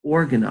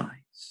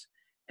reorganize,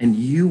 and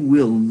you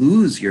will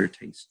lose your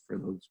taste for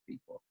those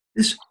people.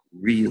 This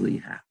really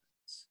happens.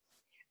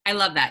 I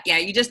love that. Yeah,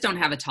 you just don't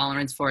have a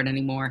tolerance for it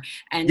anymore.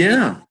 And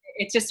yeah,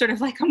 it's just sort of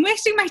like, I'm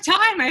wasting my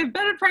time. I have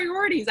better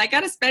priorities. I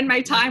got to spend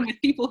my time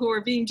with people who are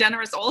being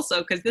generous also,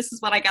 because this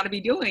is what I got to be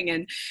doing.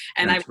 And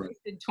I've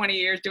wasted 20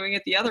 years doing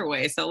it the other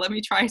way. So let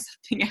me try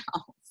something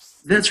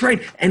else. That's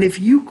right. And if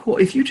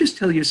you just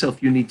tell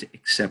yourself you need to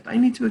accept, I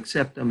need to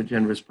accept I'm a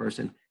generous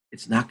person,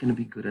 it's not going to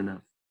be good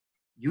enough.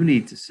 You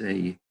need to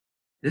say,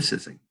 this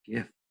is a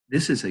gift.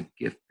 This is a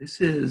gift. This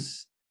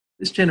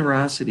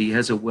generosity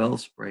has a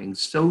wellspring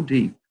so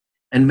deep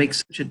and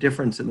makes such a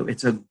difference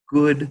it's a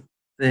good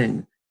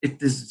thing. It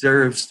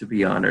deserves to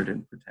be honored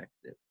and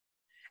protected.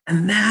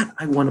 And that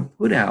I want to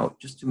put out,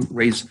 just to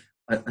raise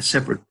a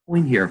separate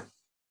point here.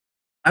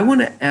 I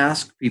want to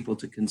ask people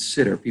to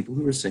consider, people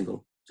who are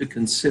single, to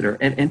consider,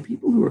 and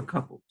people who are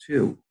coupled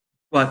too.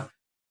 But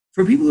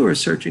for people who are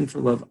searching for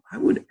love, I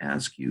would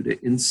ask you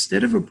to,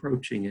 instead of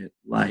approaching it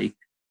like,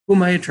 who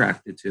am I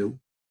attracted to?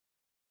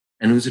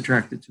 And who's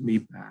attracted to me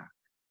back?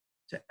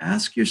 To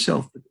ask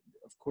yourself,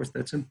 of course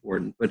that's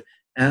important, but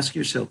ask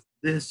yourself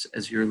this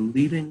as your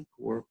leading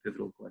core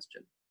pivotal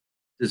question.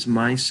 Does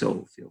my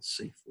soul feel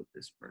safe with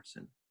this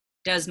person?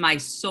 Does my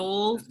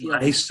soul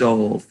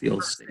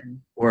feel safe?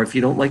 Or if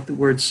you don't like the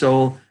word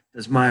soul,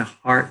 Does my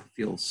heart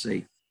feel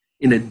safe?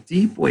 In a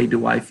deep way,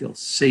 do I feel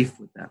safe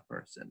with that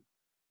person?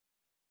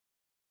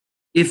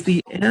 If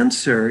the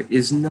answer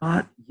is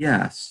not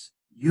yes,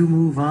 you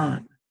move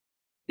on.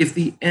 If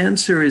the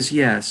answer is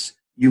yes,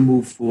 you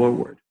move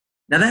forward.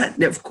 Now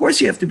that, of course,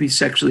 you have to be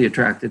sexually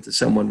attracted to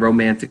someone,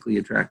 romantically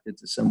attracted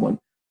to someone.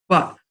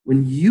 But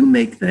when you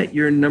make that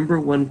your number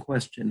one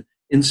question,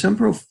 in some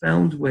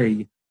profound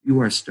way,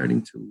 you are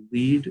starting to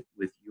lead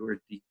with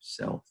your deep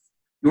self.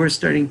 You are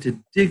starting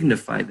to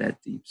dignify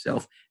that deep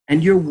self,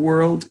 and your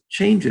world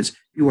changes.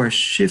 You are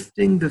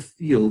shifting the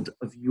field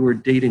of your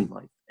dating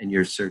life and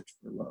your search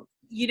for love.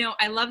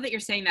 I love that you're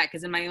saying that,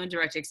 because in my own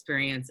direct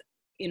experience,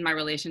 in my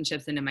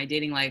relationships and in my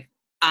dating life,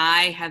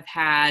 I have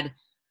had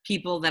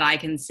people that I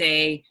can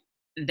say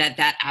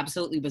that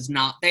absolutely was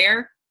not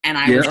there. And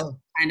I was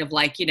kind of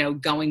like,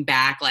 going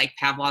back like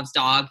Pavlov's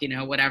dog,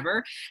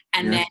 whatever.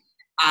 And then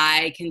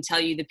I can tell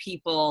you the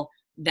people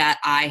that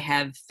I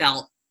have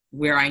felt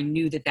where I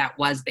knew that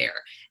was there.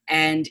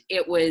 And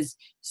it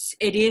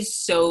is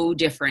so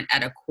different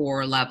at a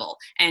core level.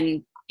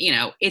 And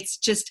it's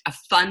just a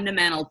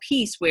fundamental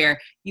piece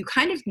where you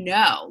kind of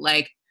know,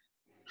 like,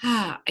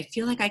 I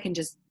feel like I can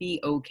just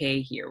be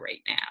okay here right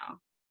now.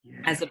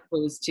 As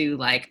opposed to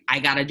like, I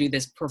got to do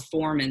this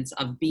performance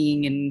of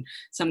being in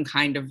some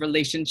kind of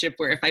relationship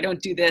where if I don't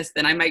do this,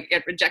 then I might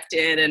get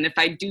rejected. And if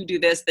I do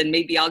this, then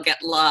maybe I'll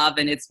get love.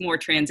 And it's more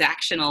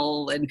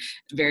transactional and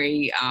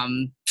very,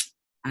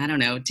 I don't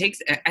know,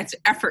 it's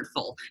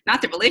effortful.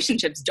 Not that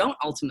relationships don't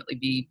ultimately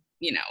be,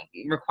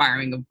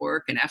 requiring of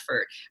work and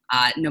effort,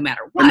 no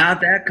matter what. But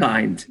not that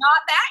kind.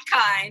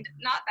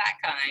 Not that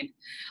kind.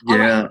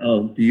 Yeah.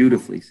 Oh,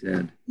 beautifully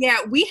said. Yeah,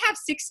 we have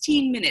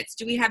 16 minutes.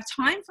 Do we have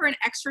time for an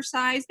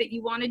exercise that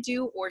you want to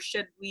do, or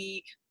should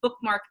we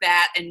bookmark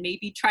that and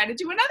maybe try to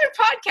do another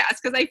podcast?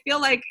 Because I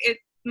feel like it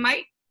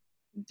might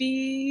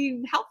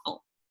be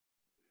helpful.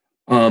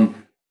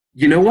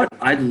 You know what?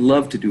 I'd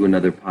love to do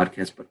another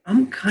podcast, but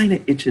I'm kind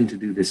of itching to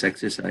do this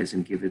exercise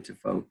and give it to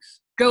folks.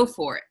 Go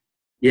for it.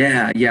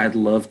 Yeah, I'd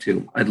love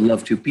to.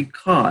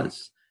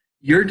 Because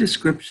your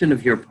description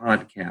of your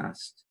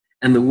podcast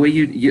and the way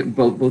you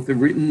both the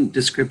written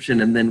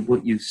description and then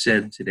what you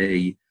said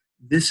today,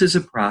 this is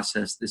a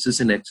process, this is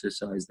an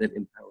exercise that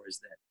empowers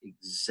that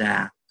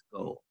exact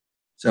goal.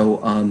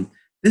 So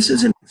this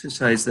is an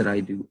exercise that I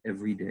do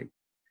every day.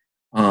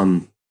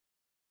 And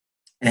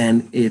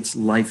it's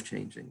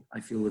life-changing. I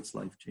feel it's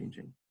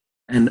life-changing.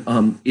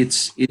 And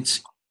it's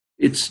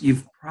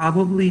you've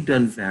probably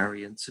done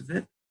variants of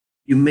it.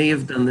 You may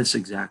have done this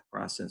exact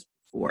process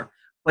before,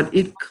 but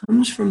it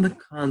comes from the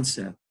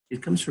concept.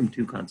 It comes from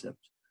two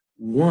concepts.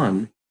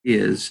 One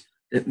is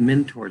that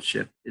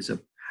mentorship is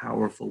a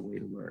powerful way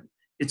to learn.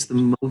 It's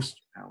the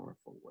most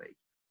powerful way.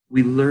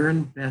 We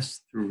learn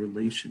best through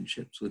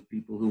relationships with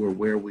people who are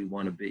where we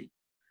want to be.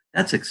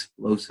 That's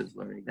explosive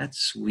learning. That's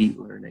sweet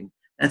learning.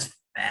 That's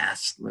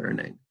fast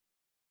learning.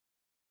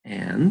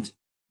 And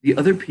the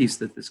other piece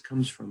that this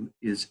comes from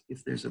is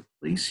if there's a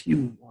place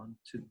you want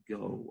to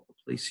go, a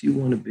place you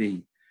want to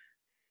be,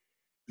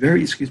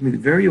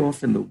 very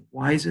often the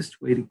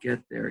wisest way to get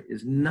there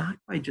is not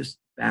by just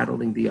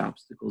battling the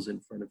obstacles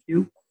in front of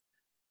you,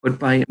 but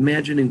by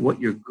imagining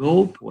what your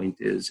goal point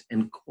is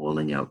and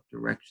calling out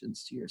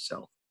directions to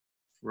yourself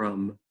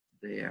from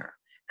there.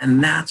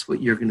 And that's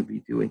what you're going to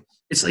be doing.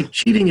 It's like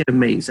cheating at a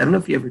maze. I don't know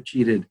if you ever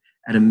cheated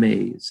at a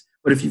maze,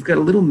 but if you've got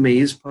a little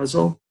maze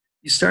puzzle,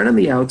 you start on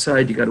the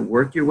outside, you got to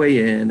work your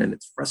way in, and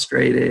it's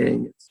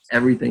frustrating, it's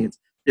everything, it's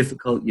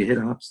difficult, you hit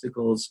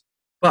obstacles.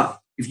 But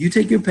if you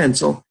take your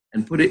pencil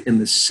and put it in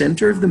the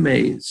center of the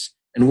maze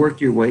and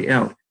work your way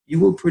out, you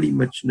will pretty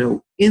much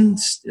know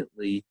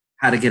instantly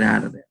how to get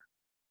out of there.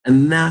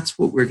 And that's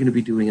what we're going to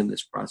be doing in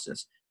this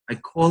process. I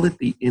call it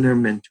the inner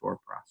mentor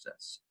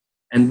process.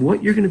 And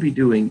what you're going to be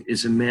doing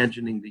is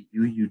imagining the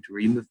you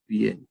dream of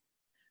being.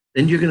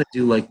 Then you're going to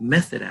do like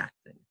method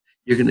acting.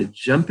 You're going to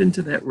jump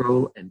into that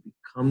role and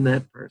become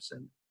that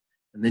person.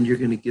 And then you're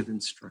going to give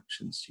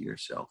instructions to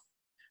yourself.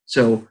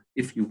 So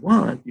if you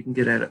want, you can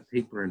get out a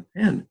paper and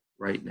pen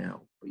right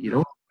now, but you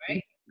don't.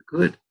 Right.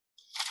 Good.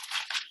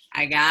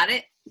 I got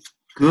it.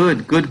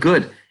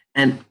 Good.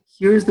 And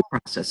here's the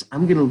process.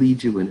 I'm going to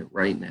lead you in it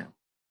right now.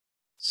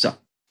 So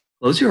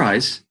close your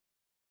eyes.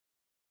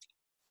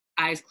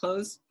 Eyes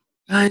closed.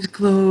 Eyes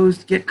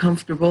closed. Get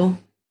comfortable.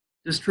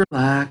 Just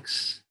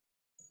relax.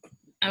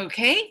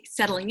 Okay,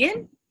 settling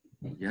in.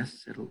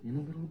 Yes, settle in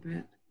a little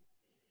bit.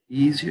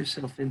 Ease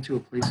yourself into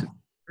a place of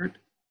comfort.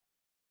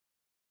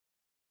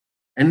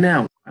 And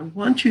now, I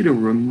want you to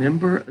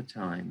remember a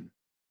time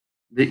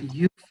that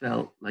you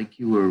felt like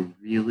you were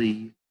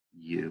really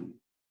you.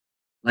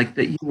 Like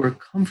that you were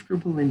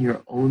comfortable in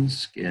your own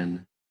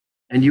skin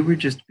and you were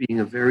just being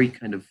a very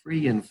kind of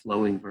free and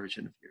flowing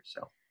version of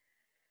yourself.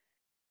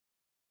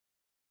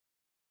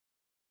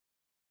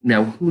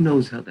 Now, who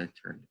knows how that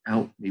turned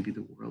out? Maybe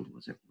the world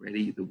wasn't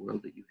ready. The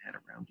world that you had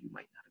around you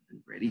might not have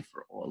been ready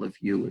for all of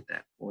you at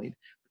that point.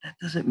 But that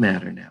doesn't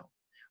matter now.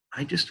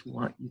 I just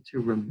want you to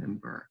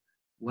remember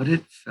what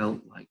it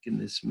felt like in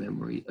this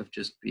memory of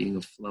just being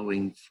a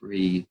flowing,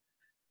 free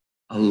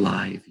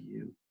alive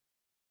you.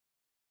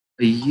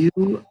 A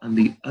you on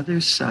the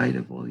other side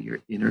of all your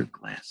inner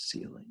glass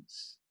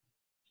ceilings.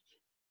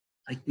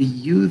 Like the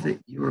you that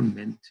you're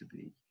meant to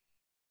be.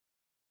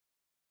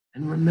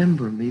 And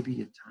remember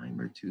maybe a time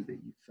or two that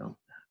you felt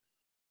that.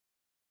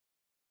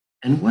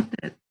 And what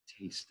that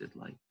tasted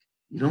like.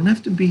 You don't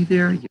have to be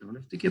there. You don't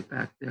have to get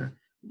back there.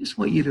 I just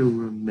want you to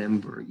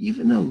remember,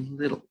 even a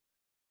little,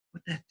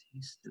 what that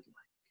tasted like.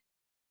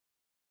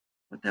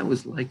 What that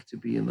was like to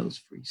be in those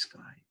free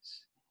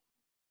skies.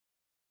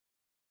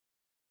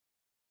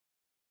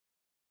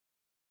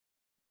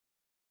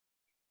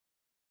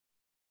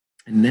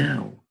 And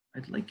now,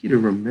 I'd like you to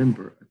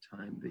remember a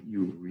time that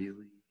you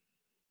really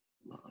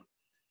loved.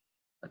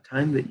 A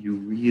time that you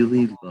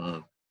really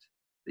loved.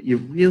 That you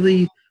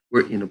really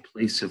were in a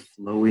place of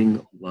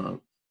flowing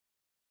love.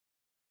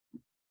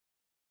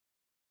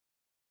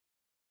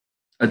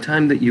 A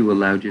time that you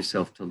allowed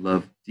yourself to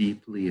love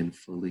deeply and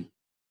fully.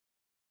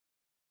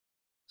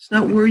 Let's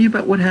not worry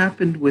about what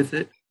happened with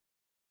it.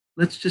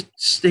 Let's just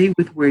stay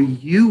with where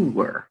you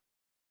were.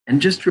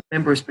 And just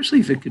remember,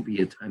 especially if it could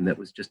be a time that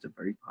was just a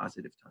very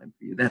positive time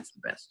for you, that's the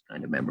best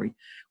kind of memory,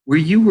 where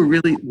you were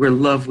really, where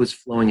love was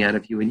flowing out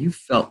of you and you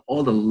felt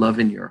all the love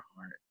in your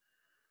heart.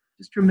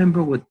 Just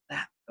remember what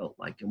that felt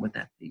like and what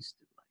that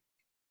tasted like.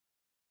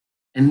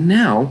 And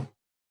now,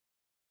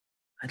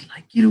 I'd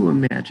like you to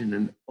imagine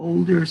an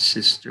older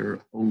sister,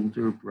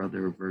 older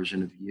brother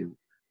version of you,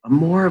 a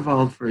more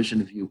evolved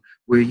version of you,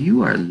 where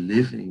you are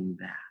living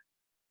that.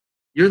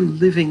 You're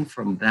living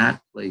from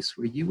that place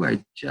where you are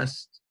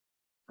just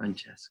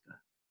Francesca,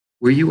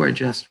 where you are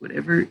just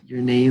whatever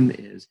your name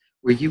is,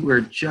 where you are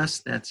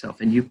just that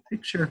self. And you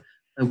picture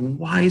a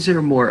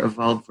wiser, more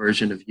evolved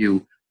version of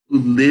you who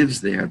lives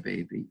there,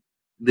 baby,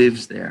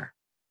 lives there.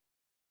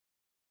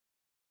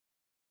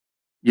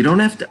 You don't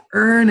have to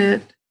earn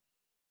it.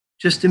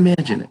 Just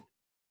imagine it.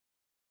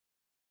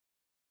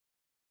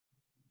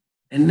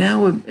 And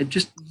now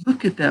just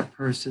look at that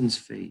person's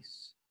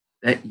face,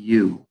 that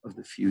you of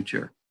the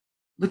future.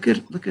 Look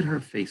at her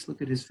face.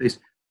 Look at his face.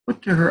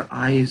 What do her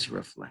eyes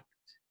reflect?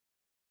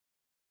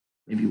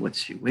 Maybe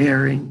what's she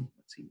wearing?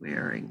 What's he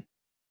wearing?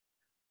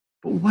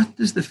 But what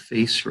does the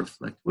face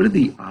reflect? What do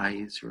the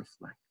eyes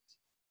reflect?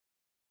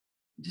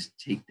 Just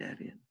take that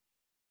in.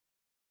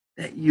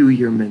 That you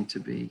you're meant to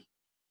be.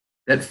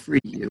 That free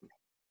you.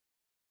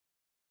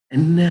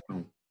 And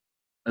now,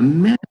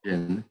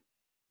 imagine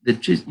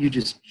that you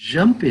just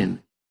jump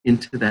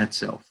into that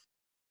self.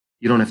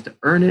 You don't have to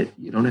earn it.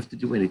 You don't have to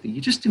do anything.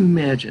 You just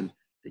imagine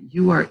that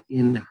you are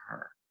in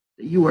her,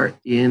 that you are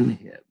in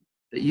him,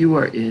 that you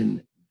are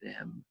in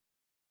them.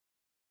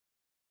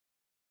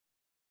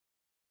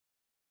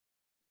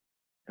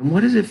 And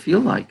what does it feel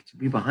like to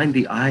be behind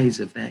the eyes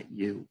of that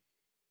you?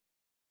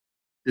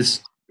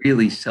 This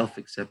really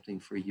self-accepting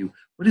for you.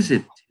 What does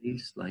it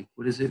taste like?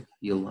 What does it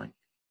feel like?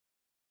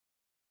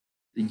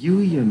 The you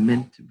you're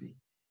meant to be.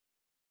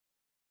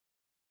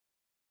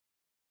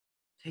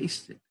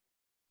 Taste it.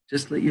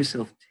 Just let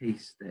yourself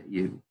taste that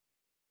you.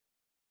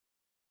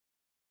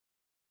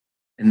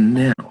 And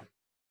now,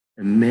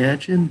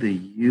 imagine the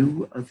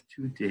you of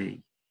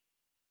today.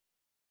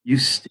 You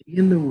stay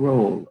in the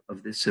role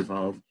of this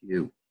evolved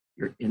you,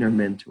 your inner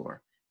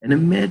mentor. And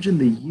imagine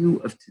the you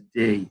of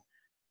today,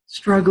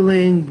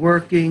 struggling,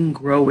 working,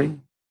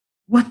 growing.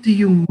 What do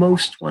you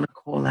most want to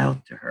call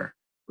out to her?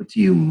 What do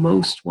you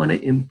most want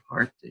to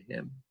impart to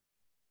him?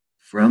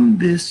 From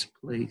this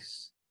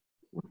place,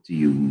 what do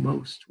you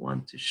most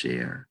want to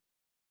share?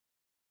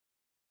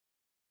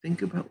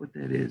 Think about what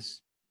that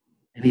is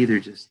and either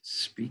just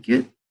speak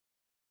it,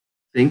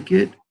 think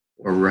it,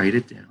 or write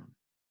it down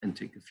and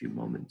take a few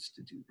moments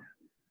to do that.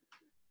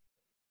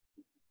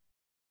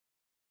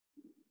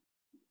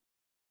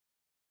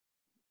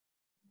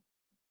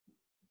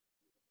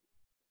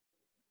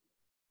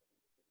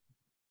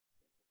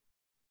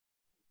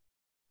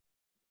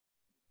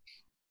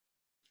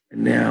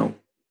 And now,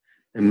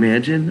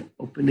 imagine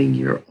opening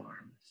your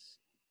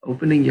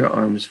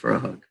arms for a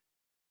hug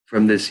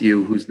from this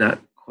you who's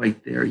not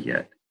quite there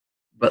yet,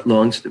 but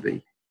longs to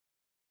be.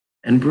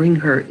 And bring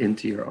her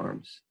into your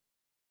arms.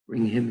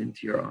 Bring him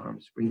into your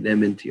arms. Bring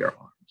them into your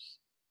arms.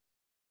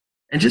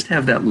 And just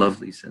have that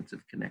lovely sense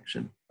of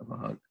connection of a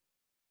hug.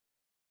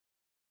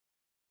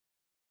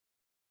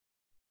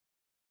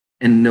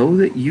 And know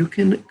that you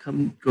can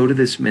go to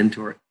this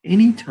mentor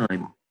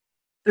anytime.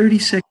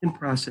 30-second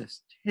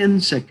process,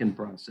 10-second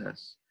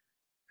process.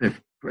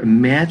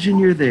 Imagine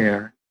you're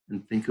there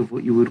and think of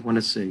what you would want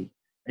to say,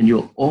 and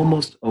you'll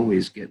almost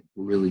always get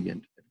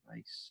brilliant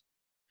advice.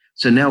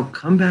 So now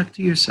come back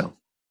to yourself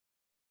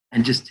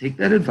and just take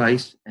that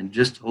advice and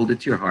just hold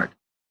it to your heart.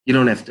 You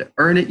don't have to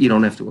earn it. You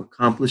don't have to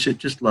accomplish it.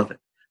 Just love it.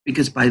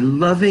 Because by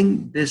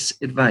loving this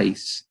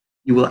advice,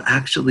 you will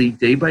actually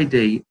day by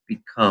day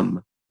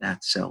become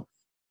that self.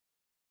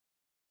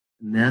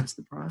 And that's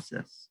the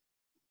process.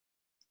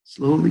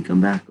 Slowly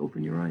come back,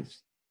 open your eyes.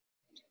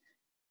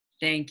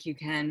 Thank you,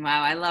 Ken.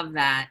 Wow, I love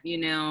that. You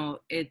know,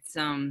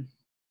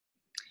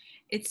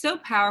 It's so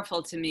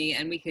powerful to me,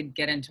 and we could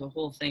get into a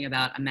whole thing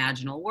about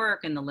imaginal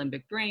work and the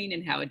limbic brain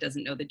and how it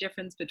doesn't know the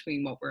difference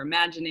between what we're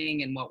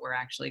imagining and what we're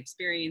actually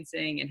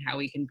experiencing, and how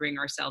we can bring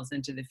ourselves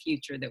into the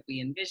future that we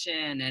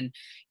envision, and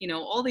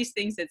all these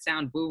things that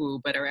sound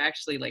woo-woo but are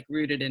actually like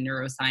rooted in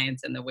neuroscience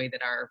and the way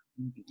that our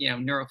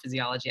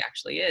neurophysiology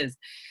actually is.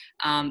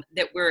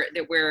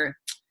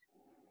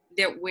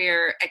 That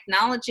we're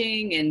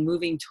acknowledging and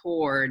moving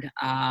toward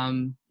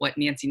what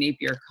Nancy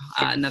Napier,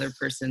 another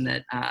person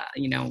that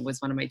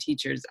was one of my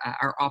teachers,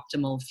 our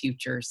optimal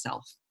future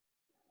self.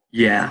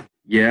 Yeah,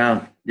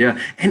 yeah,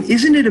 yeah. And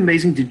isn't it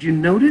amazing? Did you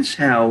notice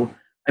how?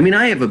 I mean,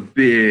 I have a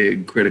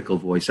big critical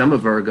voice. I'm a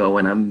Virgo,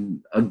 and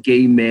I'm a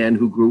gay man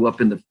who grew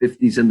up in the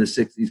 50s and the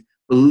 60s.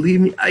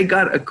 Believe me, I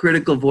got a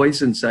critical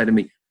voice inside of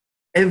me.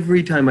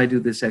 Every time I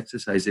do this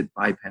exercise, it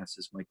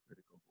bypasses my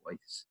critical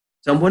voice.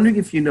 So I'm wondering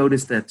if you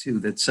noticed that too,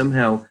 that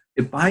somehow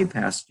it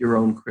bypassed your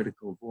own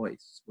critical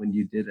voice when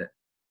you did it.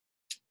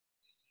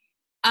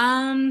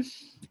 I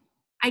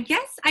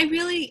guess I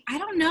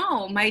don't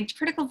know. My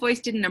critical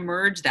voice didn't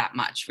emerge that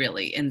much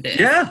really in this.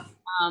 Yeah,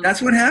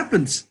 that's what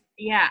happens.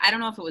 Yeah, I don't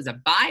know if it was a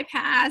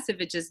bypass,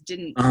 if it just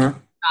didn't Uh-huh.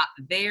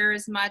 not there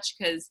as much,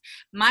 because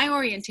my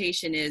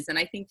orientation is, and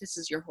I think this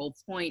is your whole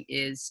point,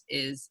 is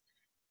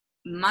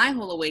my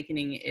whole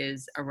awakening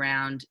is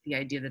around the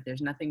idea that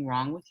there's nothing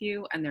wrong with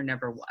you and there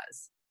never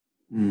was.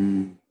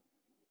 Mm.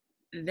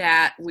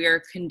 That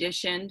we're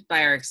conditioned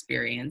by our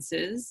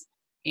experiences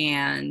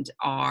and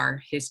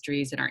our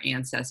histories and our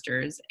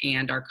ancestors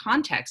and our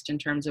context in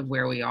terms of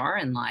where we are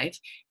in life,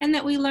 and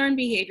that we learn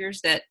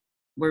behaviors that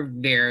were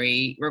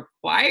very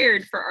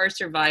required for our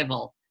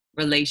survival,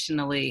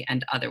 relationally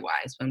and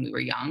otherwise, when we were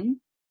young,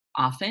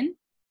 often,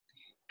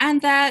 and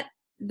that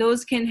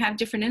those can have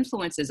different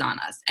influences on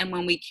us. And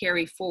when we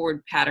carry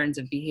forward patterns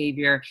of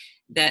behavior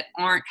that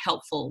aren't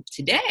helpful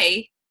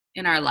today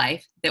in our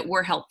life, that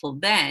were helpful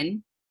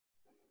then,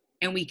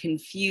 and we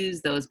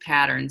confuse those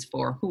patterns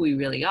for who we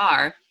really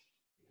are,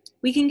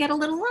 we can get a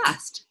little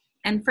lost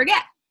and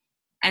forget.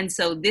 And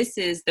so this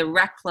is the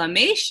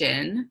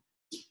reclamation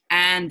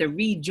and the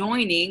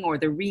rejoining, or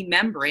the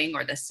remembering,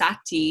 or the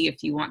sati,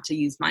 if you want to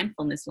use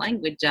mindfulness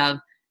language, of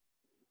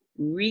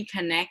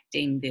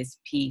reconnecting this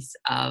piece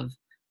of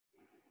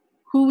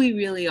who we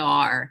really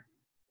are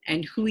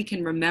and who we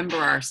can remember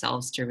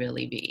ourselves to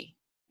really be.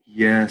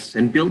 Yes,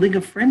 and building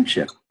a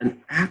friendship,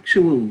 an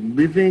actual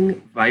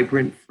living,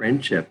 vibrant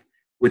friendship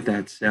with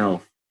that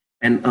self.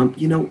 And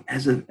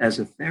as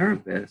a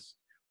therapist,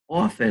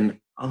 often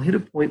I'll hit a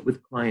point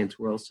with clients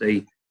where I'll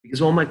say,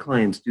 because all my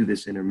clients do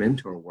this inner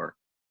mentor work,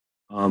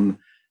 um,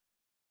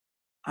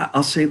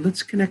 I'll say,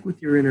 let's connect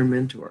with your inner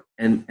mentor,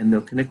 and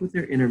they'll connect with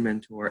their inner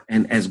mentor.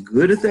 And as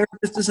good a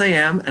therapist as I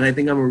am, and I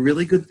think I'm a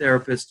really good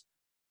therapist,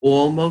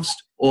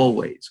 almost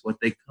always what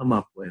they come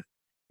up with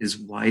is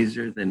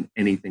wiser than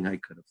anything I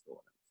could have thought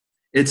of.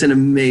 It's an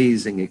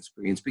amazing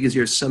experience because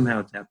you're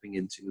somehow tapping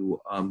into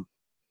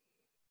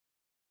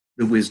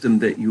the wisdom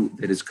that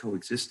is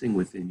coexisting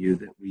within you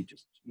that we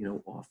just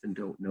often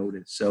don't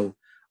notice. So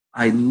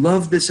I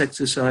love this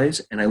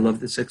exercise, and I love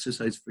this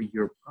exercise for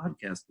your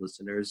podcast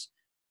listeners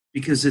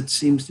because it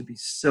seems to be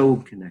so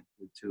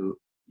connected to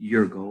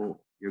your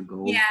goal.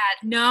 Yeah,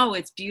 no,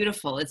 it's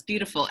beautiful. It's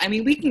beautiful. I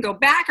mean, we can go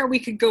back or we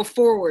could go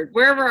forward,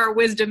 wherever our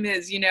wisdom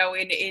is, in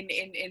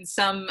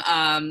some,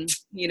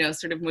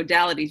 sort of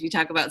modalities. We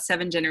talk about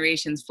 7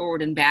 generations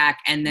forward and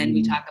back, and then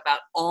we talk about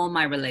all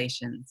my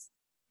relations.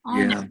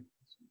 Yeah.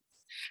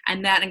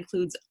 And that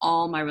includes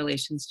all my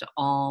relations to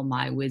all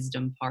my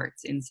wisdom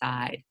parts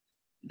inside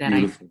that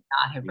Beautiful. I do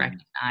not have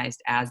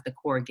recognized as the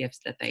core gifts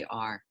that they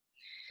are.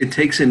 It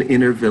takes an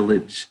inner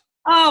village.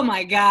 Oh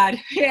my God.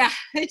 Yeah,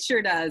 it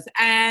sure does.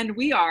 And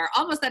we are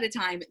almost out of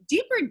time.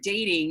 Deeper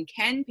Dating,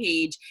 Ken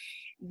Page,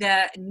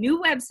 the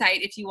new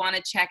website, if you want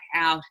to check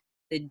out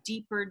the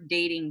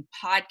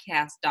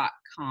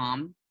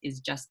deeperdatingpodcast.com is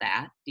just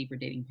that,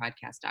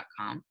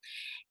 deeperdatingpodcast.com.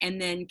 And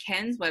then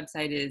Ken's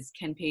website is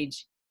Ken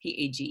Page,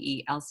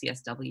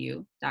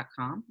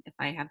 PAGELCSW.com, if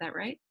I have that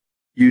right.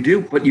 You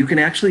do, but you can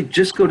actually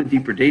just go to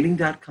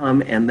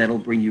deeperdating.com and that'll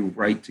bring you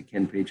right to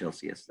Ken Page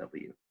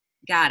LCSW.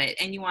 Got it.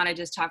 And you want to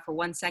just talk for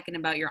 1 second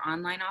about your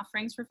online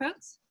offerings for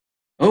folks?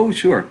 Oh,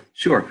 sure.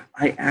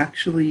 I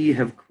actually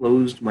have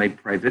closed my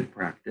private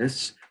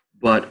practice,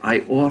 but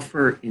I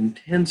offer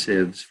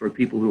intensives for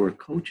people who are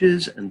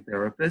coaches and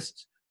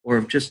therapists or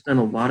have just done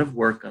a lot of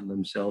work on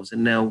themselves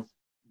and now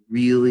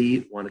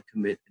really want to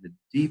commit in a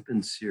deep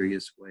and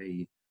serious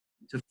way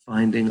to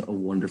finding a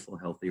wonderful,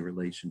 healthy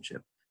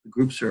relationship. The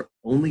groups are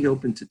only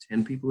open to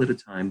 10 people at a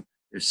time.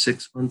 They're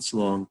 6 months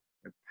long.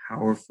 They're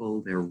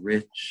powerful. They're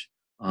rich.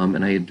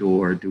 And I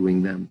adore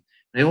doing them.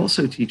 I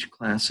also teach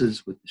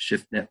classes with the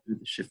ShiftNet through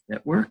the Shift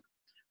Network.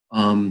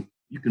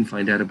 You can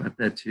find out about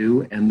that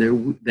too. And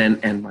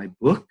and my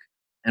book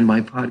and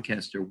my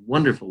podcast are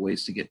wonderful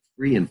ways to get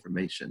free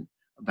information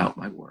about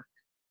my work.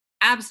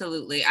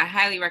 Absolutely. I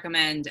highly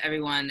recommend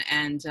everyone.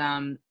 And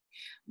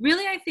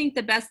really, I think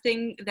the best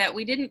thing that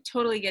we didn't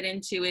totally get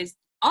into is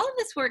all of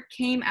this work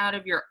came out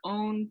of your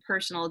own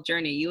personal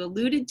journey. You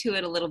alluded to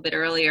it a little bit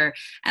earlier.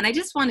 And I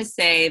just want to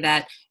say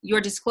that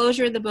your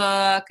disclosure of the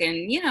book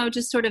and,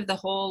 just sort of the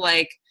whole,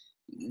 like,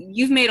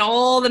 you've made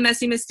all the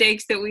messy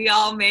mistakes that we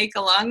all make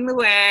along the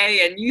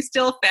way. And you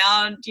still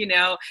found,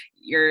 you're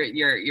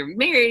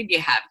married, you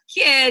have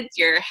kids,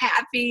 you're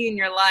happy in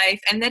your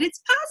life, and that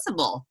it's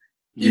possible.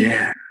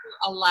 Yeah.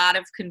 A lot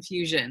of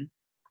confusion.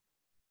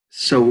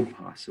 So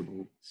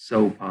possible.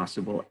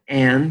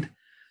 And,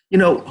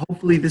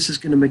 hopefully this is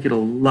going to make it a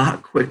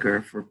lot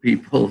quicker for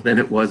people than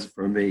it was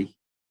for me.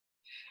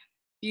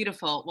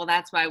 Beautiful. Well,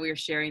 that's why we're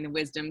sharing the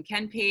wisdom.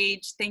 Ken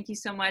Page, thank you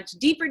so much.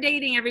 Deeper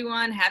Dating,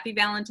 everyone. Happy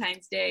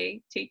Valentine's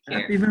Day. Take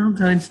care. Happy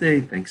Valentine's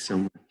Day. Thanks so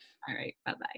much. All right. Bye-bye.